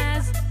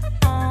wears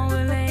all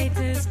the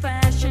latest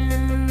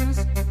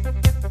fashions.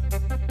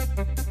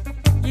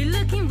 You're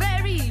looking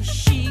very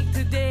chic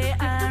today,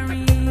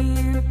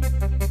 Irene.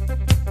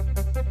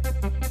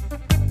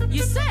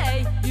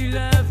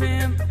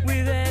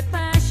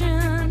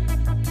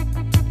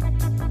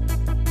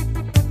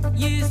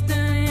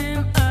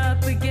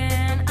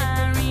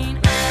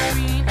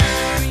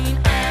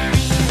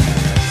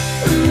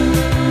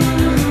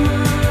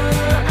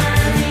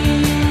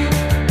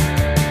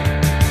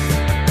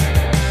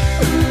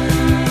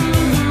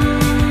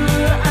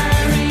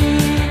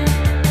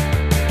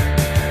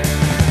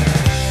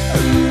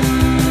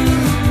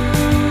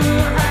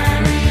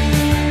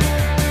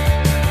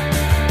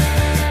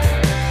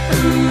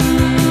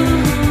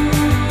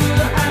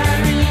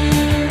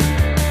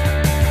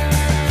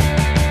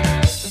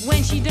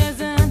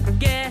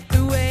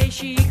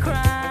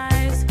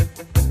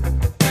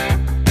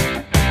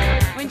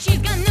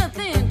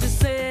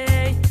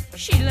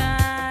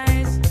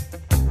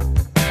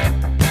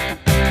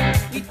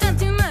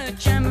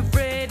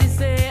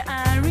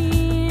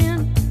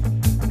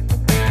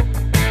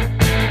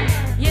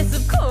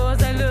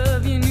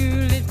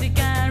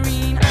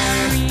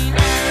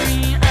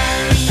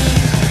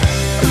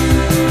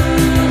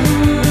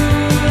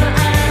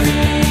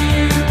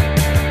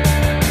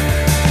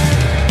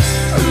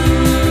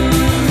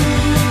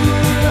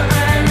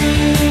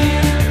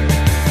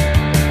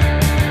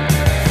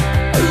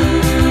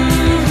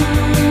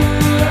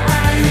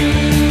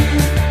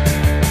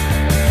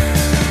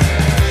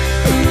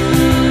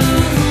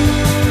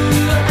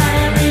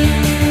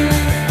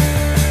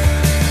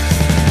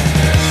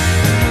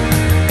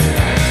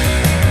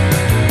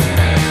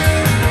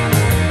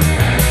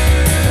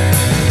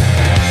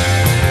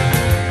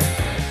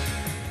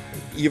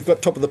 you've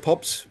got Top of the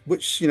Pops,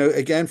 which,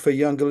 again, for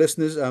younger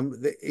listeners,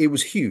 it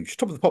was huge.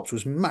 Top of the Pops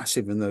was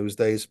massive in those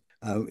days.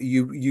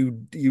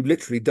 You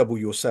literally double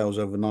your sales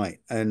overnight.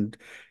 And,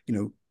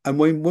 and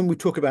when we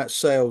talk about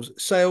sales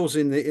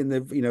in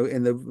the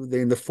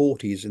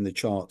 40s in the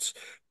charts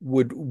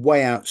would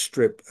way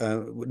outstrip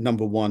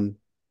number one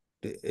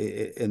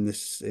in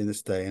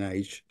this day and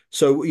age.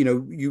 So,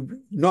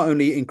 you not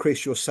only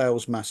increase your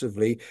sales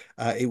massively,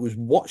 it was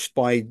watched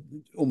by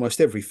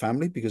almost every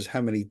family, because how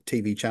many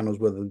TV channels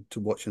were there to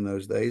watch in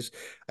those days?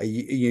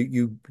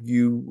 You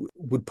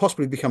would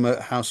possibly become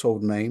a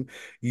household name.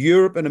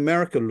 Europe and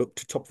America looked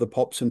to Top of the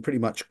Pops and pretty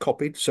much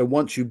copied. So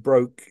once you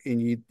broke in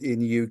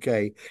the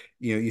UK,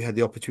 you had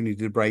the opportunity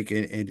to break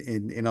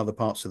in other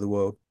parts of the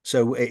world.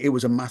 So it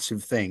was a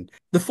massive thing.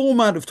 The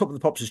format of Top of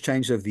the Pops has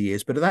changed over the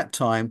years, but at that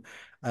time,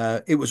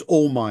 it was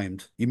all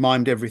mimed. You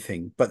mimed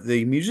everything. But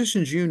the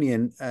Musicians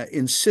Union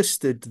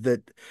insisted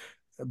that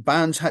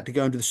bands had to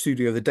go into the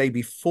studio the day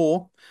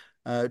before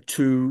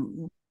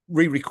to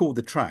re-record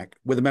the track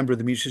with a member of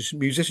the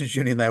Musicians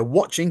Union there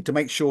watching to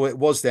make sure it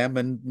was them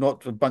and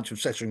not a bunch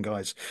of session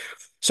guys.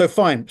 So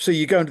fine. So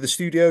you go into the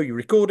studio, you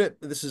record it.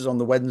 This is on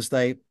the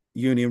Wednesday.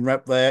 Union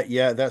rep there.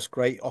 Yeah, that's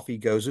great. Off he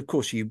goes. Of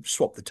course, you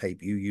swap the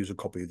tape. You use a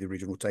copy of the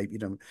original tape. You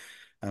don't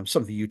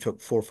something you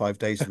took 4 or 5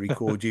 days to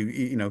record.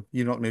 You're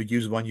not going to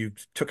use one you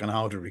took an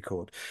hour to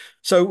record.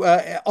 So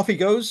off he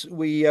goes.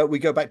 We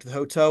go back to the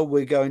hotel.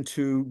 We're going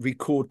to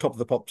record Top of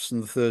the Pops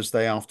on the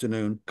Thursday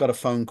afternoon. Got a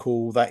phone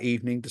call that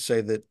evening to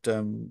say that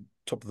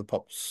Top of the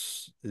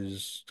Pops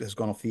has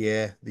gone off the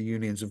air. The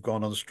unions have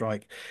gone on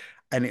strike.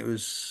 And it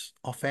was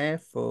off air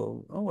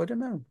for, I don't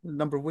know, a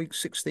number of weeks,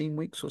 16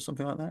 weeks or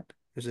something like that.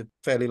 It was a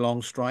fairly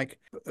long strike,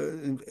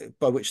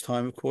 by which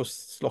time, of course,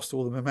 it's lost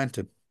all the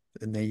momentum.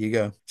 And there you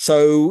go.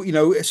 So,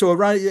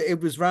 it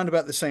was round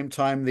about the same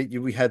time that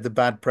we had the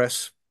bad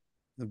press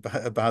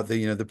about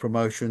the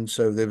promotion.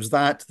 So there was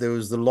that. There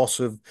was the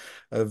loss of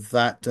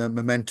that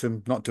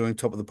momentum, not doing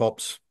Top of the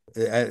Pops.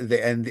 And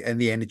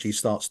the energy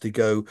starts to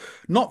go,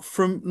 not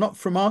from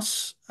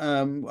us.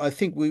 I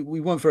think we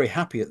weren't very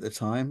happy at the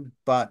time,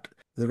 but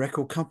the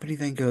record company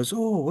then goes,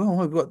 oh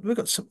well,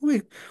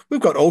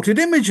 we've got altered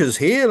images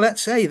here.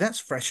 Let's say that's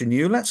fresh and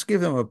new. Let's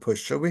give them a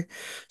push, shall we?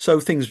 So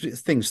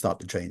things start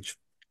to change.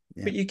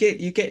 Yeah. But you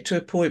get to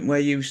a point where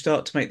you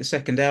start to make the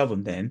second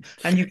album then,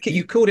 and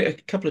you called it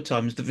a couple of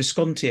times the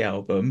Visconti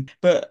album,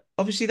 but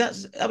obviously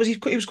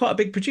he was quite a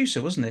big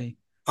producer, wasn't he?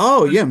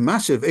 Oh yeah,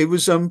 massive. It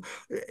was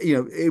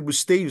it was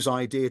Steve's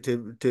idea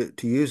to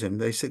use him.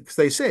 They said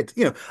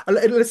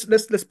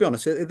let's be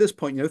honest, at this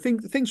point,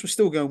 things were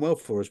still going well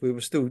for us. We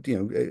were still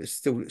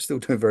still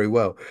doing very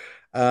well,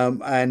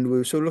 and we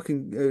were still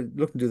looking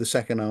to do the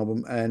second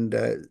album.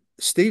 And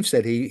Steve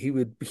said he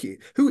would be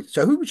who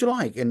would you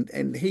like?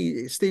 And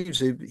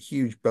Steve's a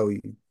huge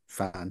Bowie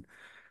fan.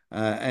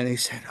 And he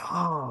said,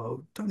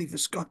 "Oh, Tony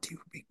Visconti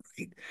would be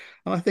great."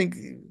 And I think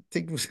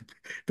he was a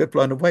bit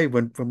blown away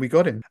when we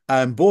got him.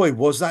 And boy,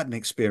 was that an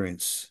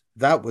experience!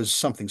 That was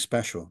something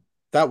special.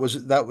 That was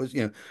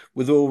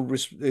with all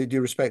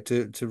due respect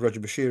to Roger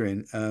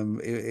Bashirian,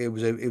 it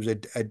was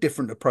a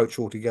different approach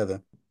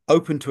altogether.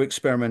 Open to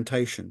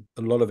experimentation,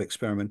 a lot of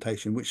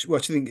experimentation, which I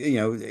think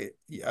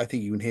I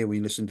think you can hear when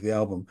you listen to the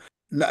album.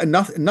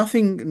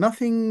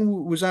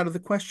 Nothing was out of the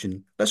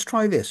question. Let's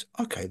try this.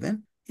 Okay,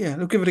 then. Yeah,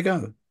 we'll give it a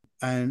go.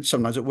 And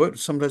sometimes it worked,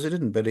 sometimes it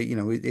didn't. But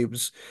it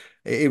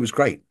was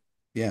great.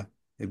 Yeah,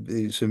 I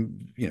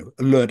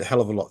learned a hell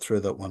of a lot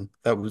through that one.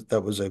 That was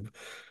it was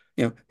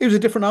a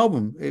different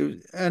album.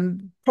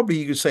 And probably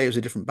you could say it was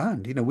a different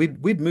band.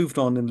 We'd moved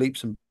on in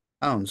leaps and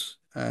bounds.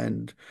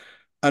 And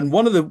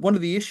one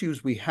of the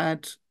issues we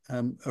had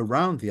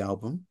around the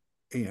album,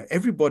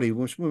 everybody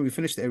when we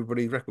finished it,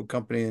 everybody, record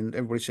company and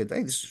everybody said,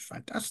 "Hey, this is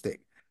fantastic,"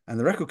 and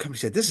the record company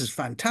said, "This is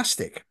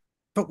fantastic."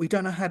 But we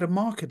don't know how to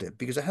market it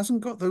because it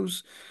hasn't got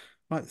those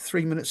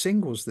 3-minute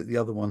singles that the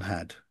other one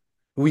had.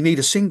 We need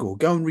a single.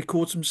 Go and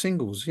record some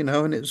singles,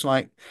 and it was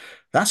like,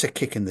 that's a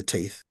kick in the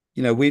teeth.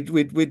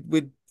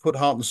 We'd put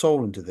heart and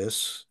soul into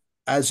this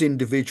as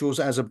individuals,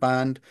 as a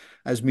band,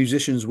 as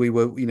musicians. We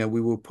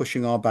were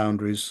pushing our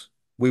boundaries.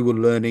 We were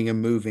learning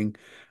and moving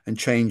and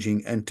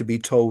changing, and to be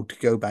told to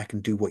go back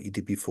and do what you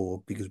did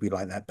before because we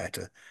like that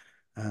better.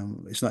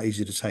 It's not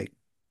easy to take.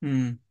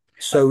 Mm.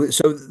 So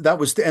that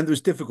was, and it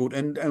was difficult,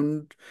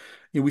 and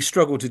we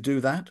struggled to do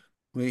that.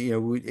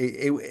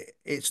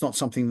 It's not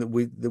something that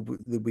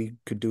we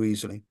could do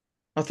easily.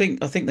 I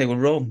think they were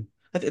wrong.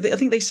 I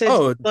think they said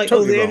totally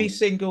the wrong. only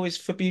single is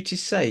For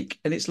Beauty's Sake,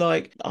 and it's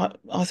like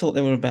I thought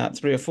there were about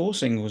 3 or 4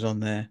 singles on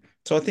there.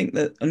 So I think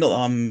that, not that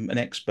I'm an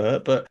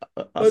expert, but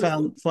I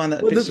find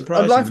that a bit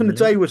surprising. Life in a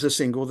Day was a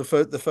single. The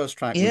first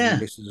track was Yeah.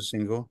 released as a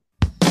single.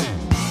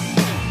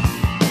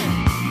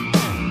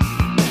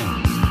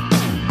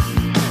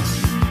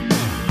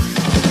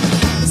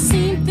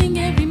 Same thing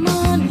every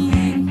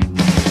morning,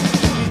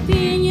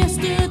 being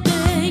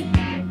yesterday.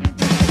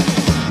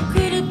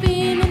 Could have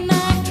been an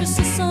actress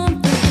or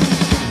something,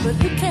 but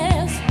who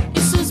cares?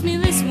 It suits me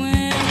this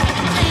way.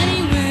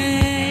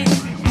 Anyway,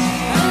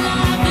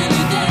 alive in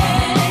a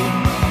day,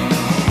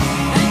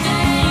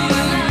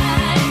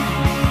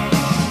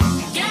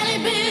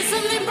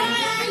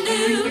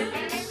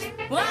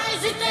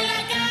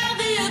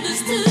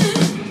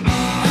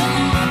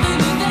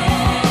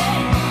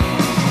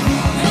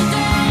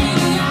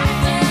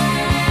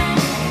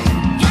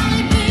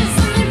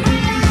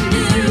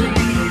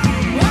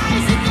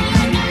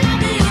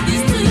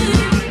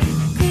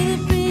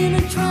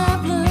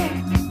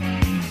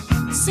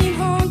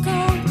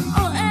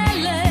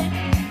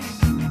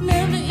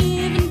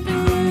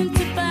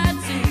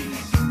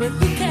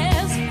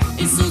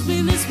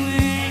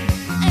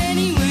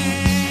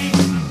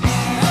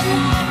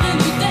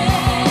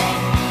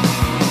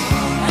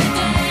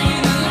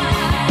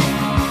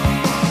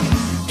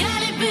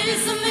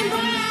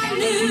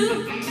 do?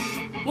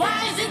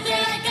 Why is it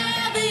that I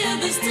got the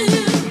others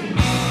too?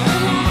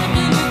 I'm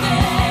having a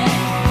day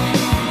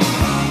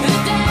in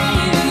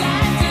a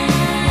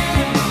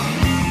lifetime.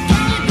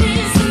 Can it be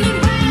something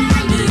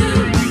brand new?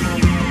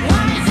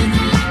 Why is it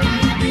that I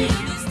got the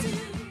others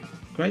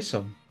too? Great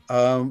song.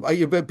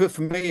 But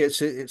for me, it's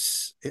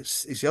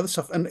the other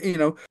stuff, and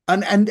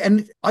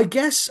and I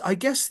guess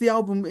the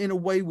album in a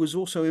way was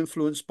also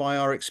influenced by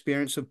our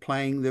experience of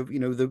playing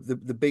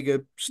the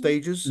bigger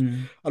stages.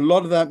 Mm. A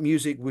lot of that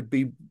music would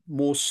be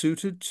more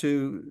suited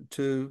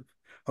to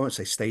I won't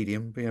say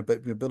stadium,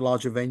 but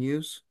larger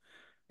venues.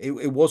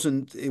 It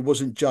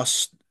wasn't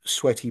just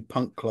sweaty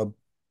punk club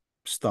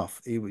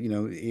stuff. It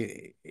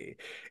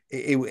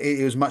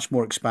was much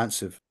more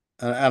expansive,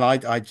 and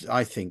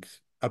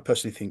I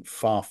personally think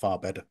far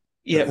better.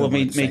 Yeah, But who well, am I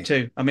me to me say?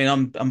 too. I mean,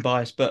 I'm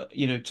biased, but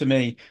to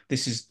me,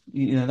 this is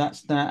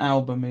that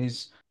album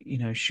is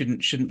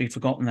shouldn't be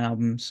forgotten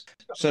albums.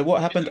 So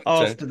what happened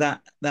So after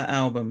that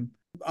album?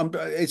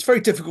 it's very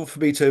difficult for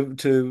me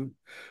to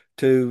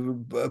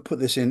put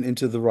this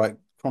into the right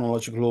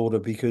chronological order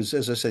because,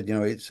 as I said,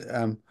 it's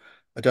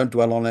I don't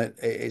dwell on it.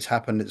 It's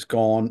happened. It's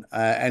gone,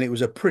 and it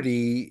was a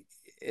pretty.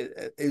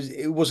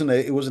 It wasn't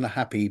a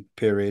happy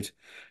period,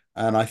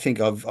 and I think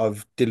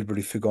I've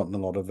deliberately forgotten a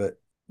lot of it.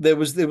 There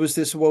was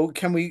this. Well,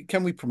 can we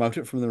promote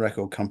it from the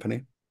record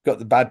company? Got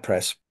the bad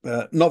press.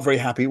 Not very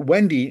happy.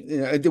 Wendy,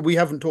 we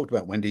haven't talked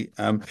about Wendy.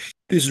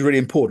 This is really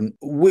important.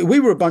 We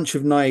were a bunch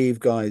of naive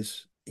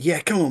guys. Yeah,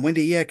 come on,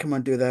 Wendy. Yeah, come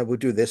on, do that. We'll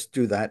do this,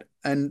 do that.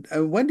 And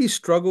Wendy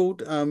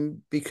struggled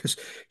because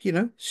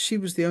she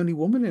was the only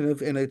woman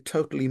in a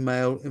totally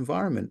male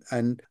environment,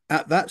 and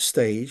at that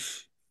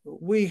stage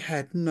we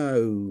had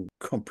no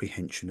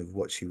comprehension of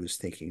what she was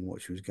thinking,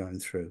 what she was going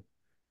through.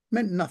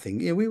 Meant nothing.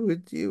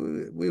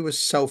 We were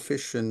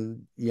selfish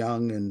and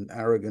young and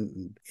arrogant.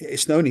 And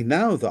it's only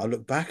now that I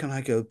look back and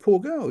I go, poor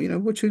girl,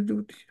 what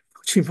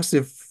she must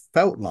have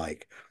felt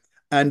like.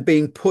 And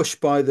being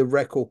pushed by the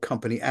record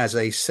company as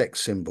a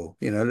sex symbol,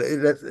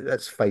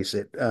 let's face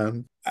it.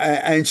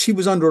 And she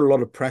was under a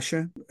lot of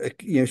pressure.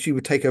 She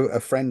would take a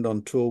friend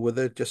on tour with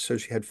her just so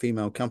she had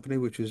female company,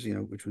 which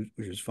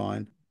was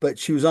fine. But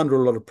she was under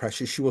a lot of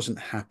pressure. She wasn't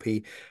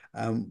happy.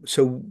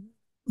 So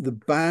the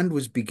band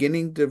was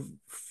beginning to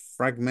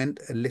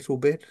fragment a little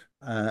bit.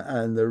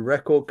 And the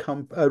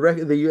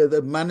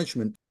the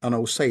management, and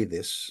I'll say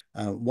this,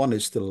 one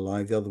is still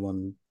alive, the other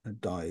one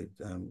died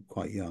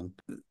quite young.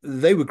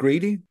 They were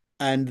greedy,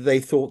 and they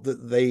thought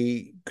that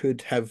they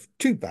could have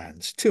two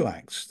bands, two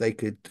acts. They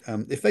could,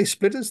 if they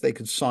split us, they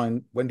could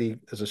sign Wendy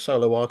as a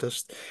solo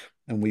artist,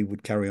 and we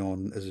would carry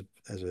on as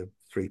a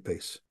three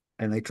piece.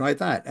 And they tried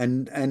that,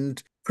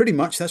 and pretty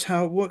much that's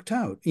how it worked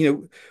out.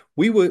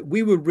 We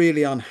were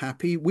really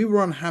unhappy. We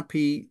were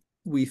unhappy,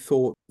 we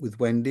thought, with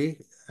Wendy,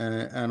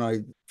 and I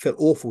felt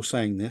awful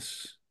saying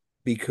this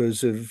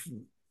because of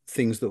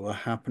things that were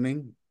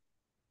happening.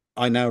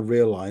 I now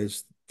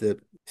realize that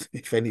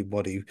if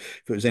it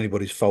was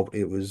anybody's fault,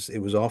 it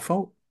was our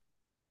fault,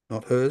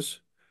 not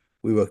hers.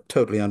 We were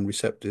totally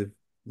unreceptive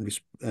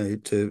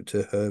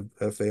to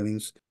her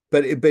feelings,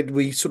 but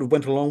we sort of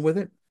went along with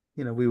it.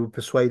 We were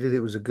persuaded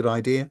it was a good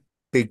idea.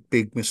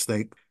 Big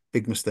mistake,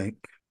 big mistake.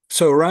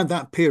 So around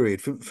that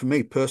period, for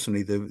me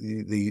personally,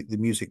 the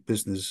music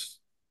business,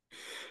 I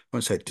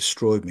won't say it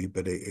destroyed me,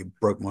 but it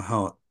broke my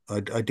heart. I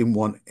didn't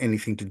want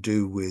anything to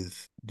do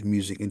with the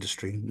music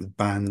industry, with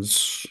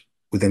bands,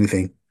 with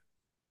anything.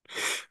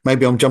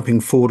 Maybe I'm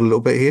jumping forward a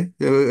little bit here.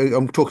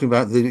 I'm talking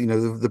about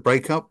the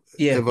breakup.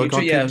 Yeah, Have I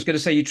gone I too? was going to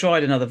say you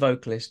tried another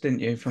vocalist, didn't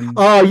you? From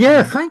Oh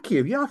yeah, thank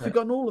you. Yeah, I've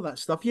forgotten all of that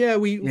stuff. yeah,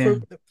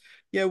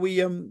 Yeah,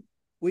 we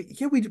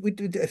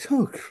did.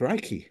 Oh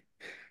crikey!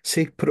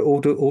 See, put it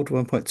all to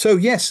one point. So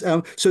yes,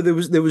 so there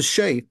was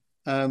Shay,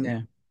 um,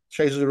 yeah,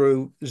 Shay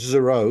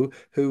Zero,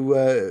 who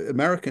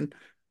American,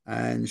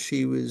 and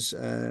she was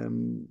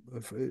in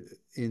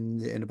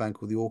a band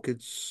called the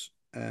Orchids.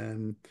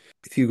 A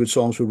few good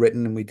songs were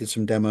written, and we did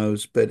some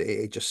demos, but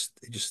it just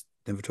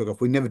never took off.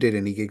 We never did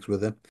any gigs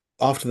with her.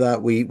 After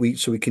that, we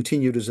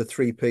continued as a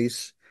three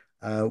piece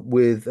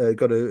with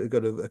got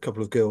a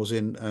couple of girls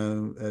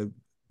in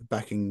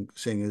backing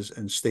singers,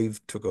 and Steve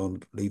took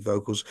on lead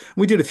vocals.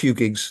 We did a few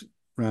gigs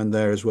around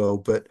there as well,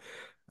 but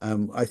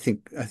I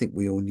think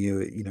we all knew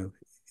it.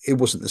 It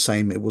wasn't the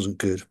same. It wasn't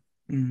good.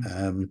 mm,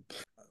 Um,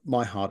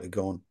 my heart had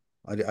gone.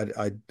 I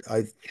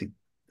think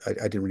I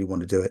didn't really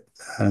want to do it.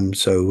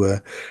 So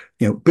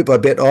bit by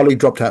bit, Ollie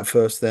dropped out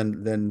first,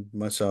 then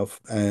myself,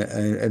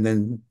 and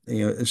then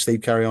and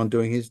Steve carry on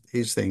doing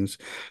his things.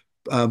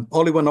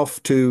 Ollie went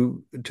off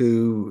to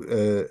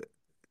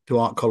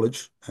art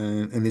college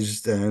and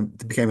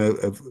became a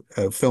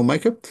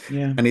filmmaker,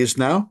 yeah, and he is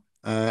now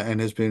and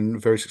has been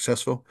very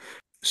successful.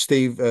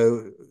 Steve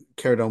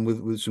carried on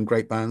with some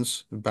great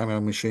bands, Bang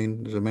Bang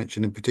Machine, as I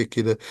mentioned in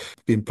particular.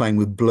 Been playing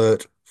with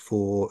Blurt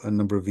for a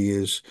number of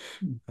years,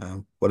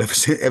 whatever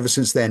ever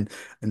since then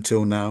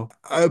until now.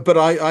 But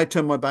I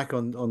turned my back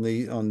on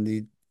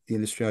the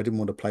industry. I didn't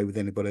want to play with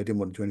anybody. I didn't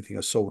want to do anything.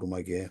 I sold all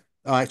my gear.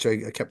 I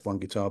kept one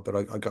guitar, but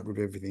I got rid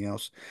of everything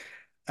else.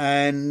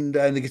 and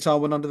the guitar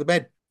went under the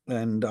bed.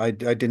 And I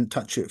didn't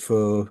touch it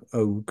for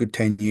a good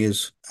 10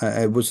 years.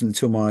 It wasn't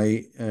until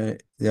the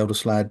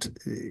eldest lad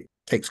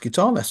takes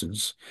guitar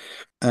lessons.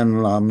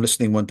 And I'm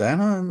listening one day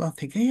and I'm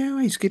thinking,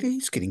 yeah, he's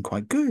getting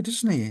quite good,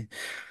 isn't he?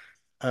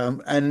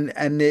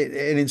 And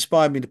it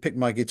inspired me to pick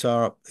my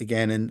guitar up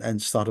again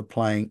and started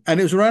playing. And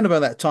it was around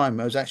about that time.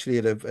 I was actually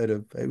it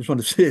was one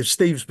of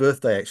Steve's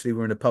birthday, actually. We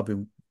were in a pub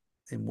in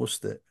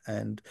Worcester,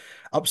 and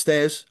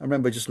upstairs, I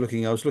remember I was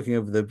looking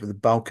over the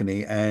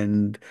balcony,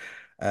 and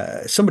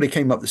somebody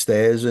came up the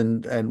stairs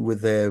and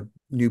with their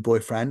new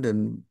boyfriend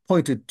and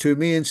pointed to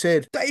me and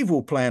said, "Dave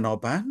will play in our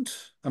band."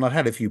 And I'd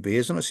had a few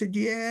beers and I said,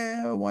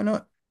 "Yeah, why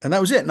not?" And that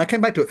was it. And I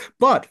came back to it.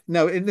 But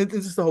no,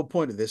 this is the whole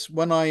point of this.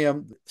 When I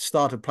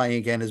started playing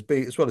again, as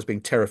well as being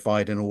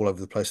terrified and all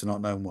over the place and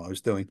not knowing what I was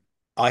doing,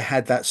 I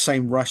had that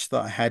same rush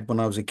that I had when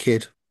I was a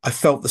kid. I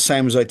felt the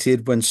same as I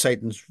did when with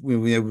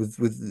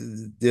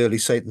the early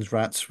Satan's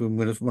Rats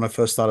when I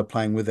first started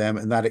playing with them,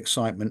 and that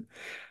excitement,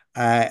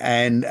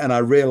 and I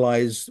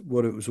realized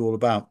what it was all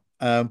about.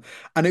 And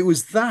it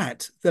was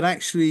that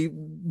actually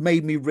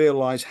made me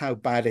realize how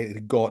bad it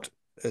had got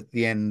at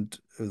the end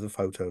of the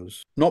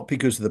photos. Not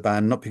because of the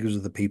band, not because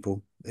of the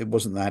people. It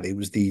wasn't that. It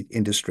was the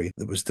industry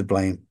that was to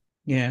blame.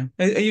 Yeah.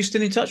 Are you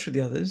still in touch with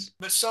the others?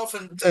 Myself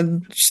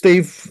and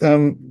Steve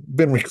and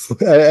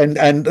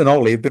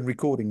Ollie have been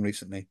recording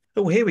recently.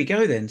 Oh, here we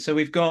go then. So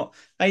we've got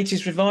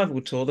 80s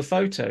revival tour, the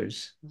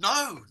photos.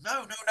 No.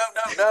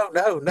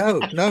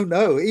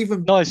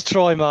 Even Nice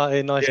try,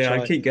 Martin. Nice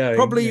try. Keep going.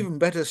 Probably even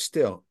better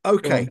still.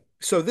 Okay,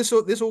 so this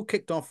all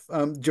kicked off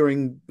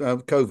during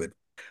COVID.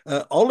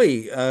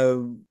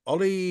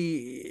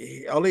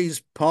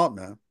 Ollie's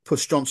partner,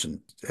 Puss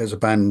Johnson, has a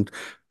band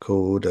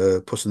called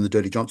Puss and the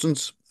Dirty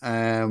Johnsons.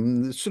 I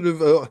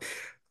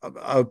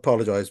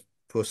apologize,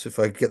 Puss, if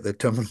I get the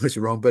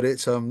terminology wrong, but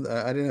it's I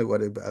don't know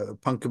what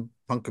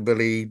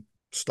punkabilly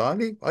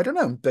styly. I don't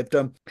know, but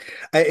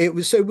it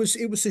was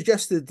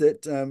suggested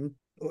that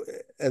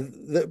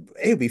that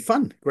it would be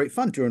fun, great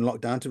fun during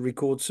lockdown to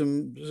record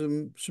some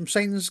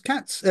Satan's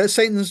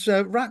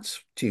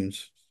Rats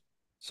tunes.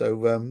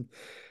 So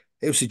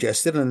it was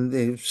suggested,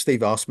 and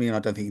Steve asked me, and I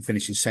don't think he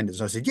finished his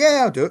sentence. I said,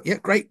 "Yeah, I'll do it. Yeah,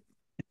 great.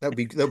 That'll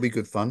be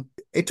good fun."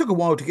 It took a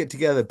while to get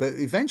together, but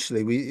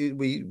eventually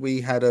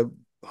we had a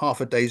half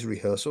a day's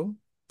rehearsal,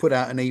 put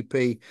out an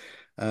EP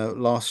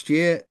last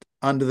year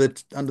under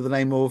the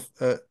name of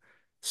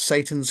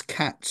Satan's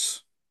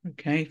Cats.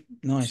 Okay,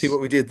 nice. See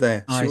what we did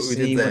there. I see what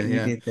you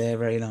did there.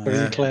 Very nice.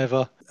 Very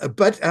clever.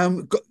 But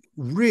got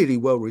really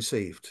well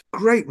received.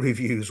 Great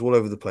reviews all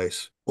over the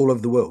place, all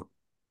over the world.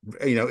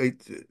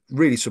 It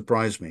really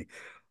surprised me.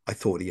 I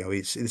thought,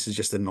 this is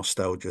just a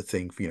nostalgia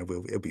thing.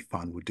 It'll be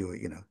fun. We'll do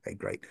it. Hey,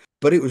 great.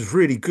 But it was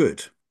really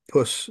good.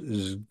 Puss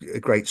is a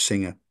great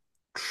singer,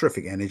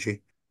 terrific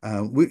energy.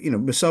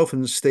 Myself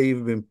and Steve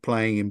have been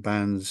playing in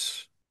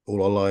bands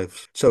all our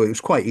lives, so it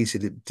was quite easy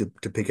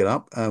to pick it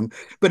up.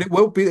 But it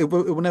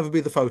will never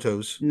be the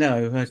photos.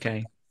 No,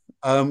 okay.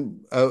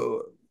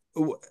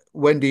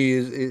 Wendy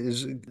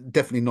is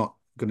definitely not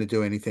going to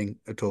do anything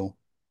at all.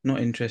 Not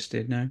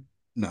interested, no.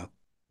 No,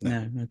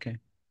 okay.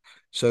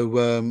 So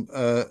we'll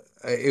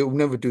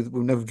never do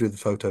the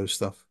photo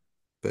stuff.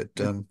 But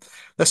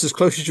that's as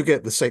close as you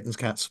get with Satan's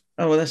Cats.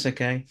 Oh, well, that's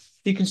okay.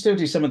 You can still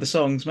do some of the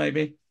songs,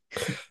 maybe.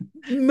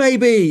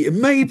 maybe.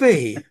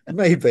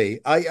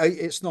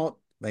 It's not.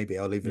 Maybe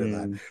I'll leave it at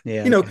that.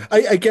 Yeah.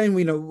 Okay.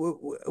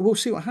 We'll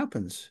see what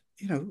happens.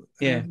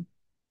 Yeah.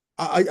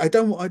 I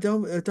don't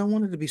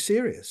want it to be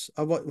serious.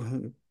 I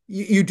want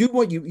you do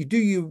what you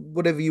do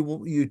whatever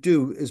you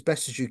do as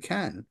best as you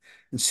can,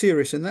 and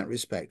serious in that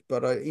respect.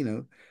 But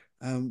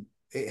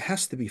it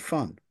has to be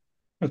fun.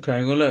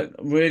 Okay, well, look,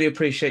 really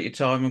appreciate your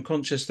time. I'm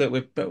conscious that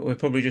we're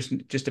probably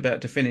just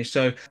about to finish.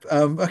 So,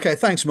 okay,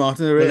 thanks,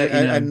 Martin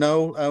and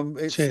Noel.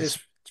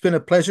 It's been a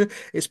pleasure.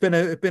 It's been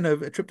a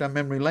trip down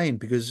memory lane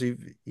because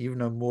you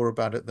know more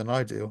about it than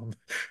I do.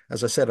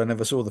 As I said, I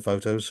never saw the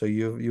photos, so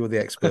you're the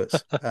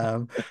experts.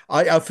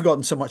 I've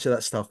forgotten so much of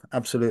that stuff.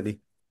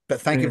 Absolutely,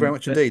 but thank you very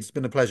much indeed. It's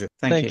been a pleasure.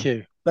 Thank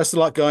you. Best of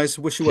luck, guys.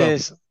 Wish you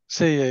Cheers. well.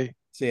 See you.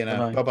 See you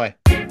now. Bye bye.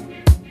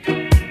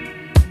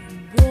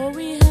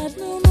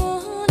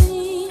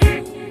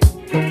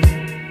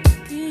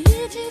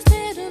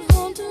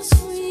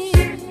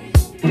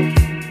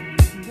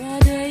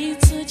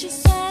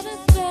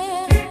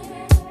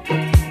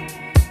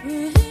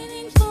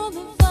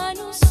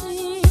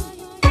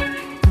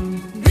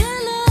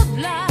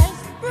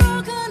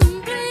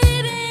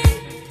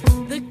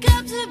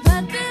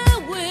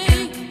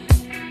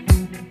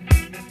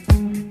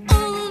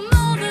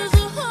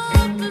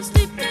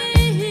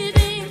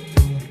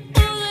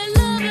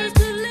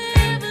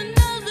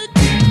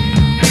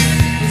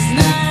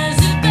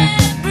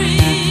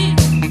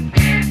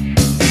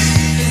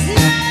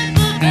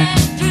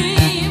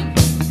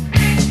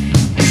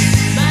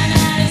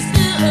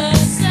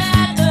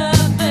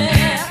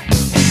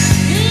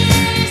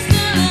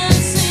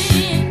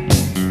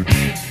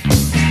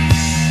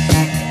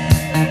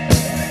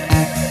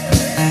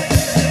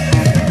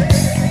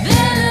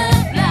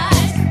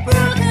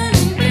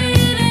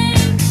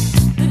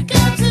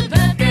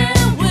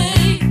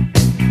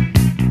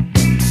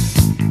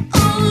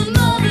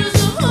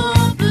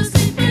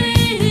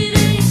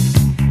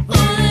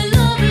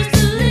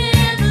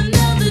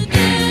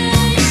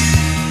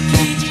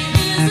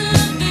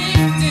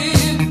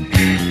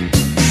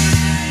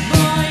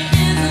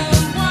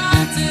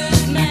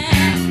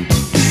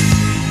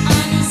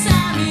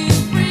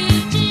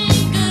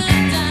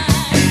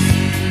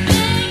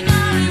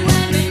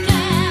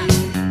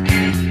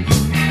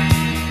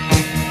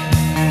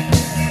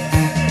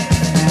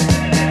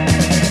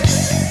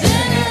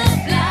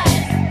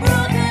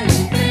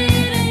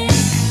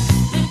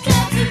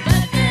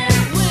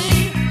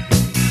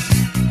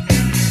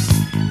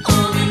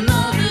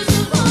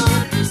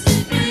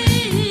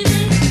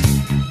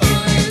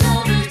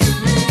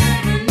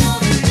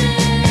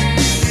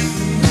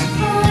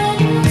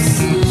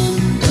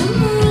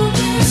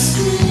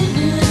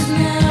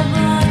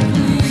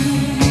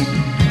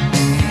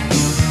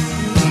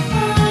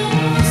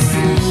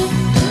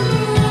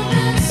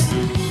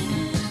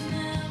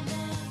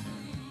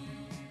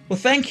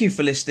 thank you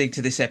for listening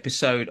to this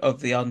episode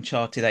of the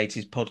Uncharted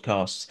 80s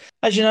podcast.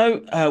 As you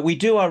know, we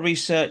do our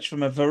research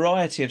from a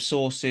variety of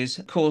sources.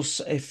 Of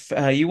course, if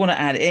you want to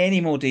add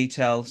any more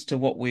details to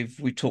what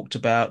we've talked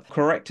about,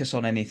 correct us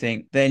on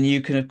anything, then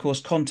you can, of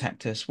course,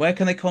 contact us. Where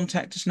can they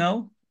contact us,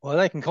 Noel? Well,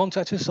 they can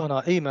contact us on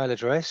our email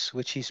address,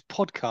 which is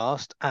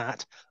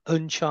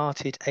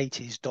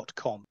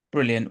podcast@uncharted80s.com.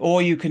 Brilliant.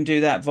 Or you can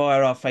do that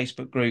via our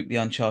Facebook group, The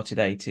Uncharted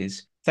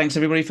 80s. Thanks,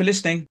 everybody, for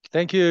listening.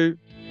 Thank you.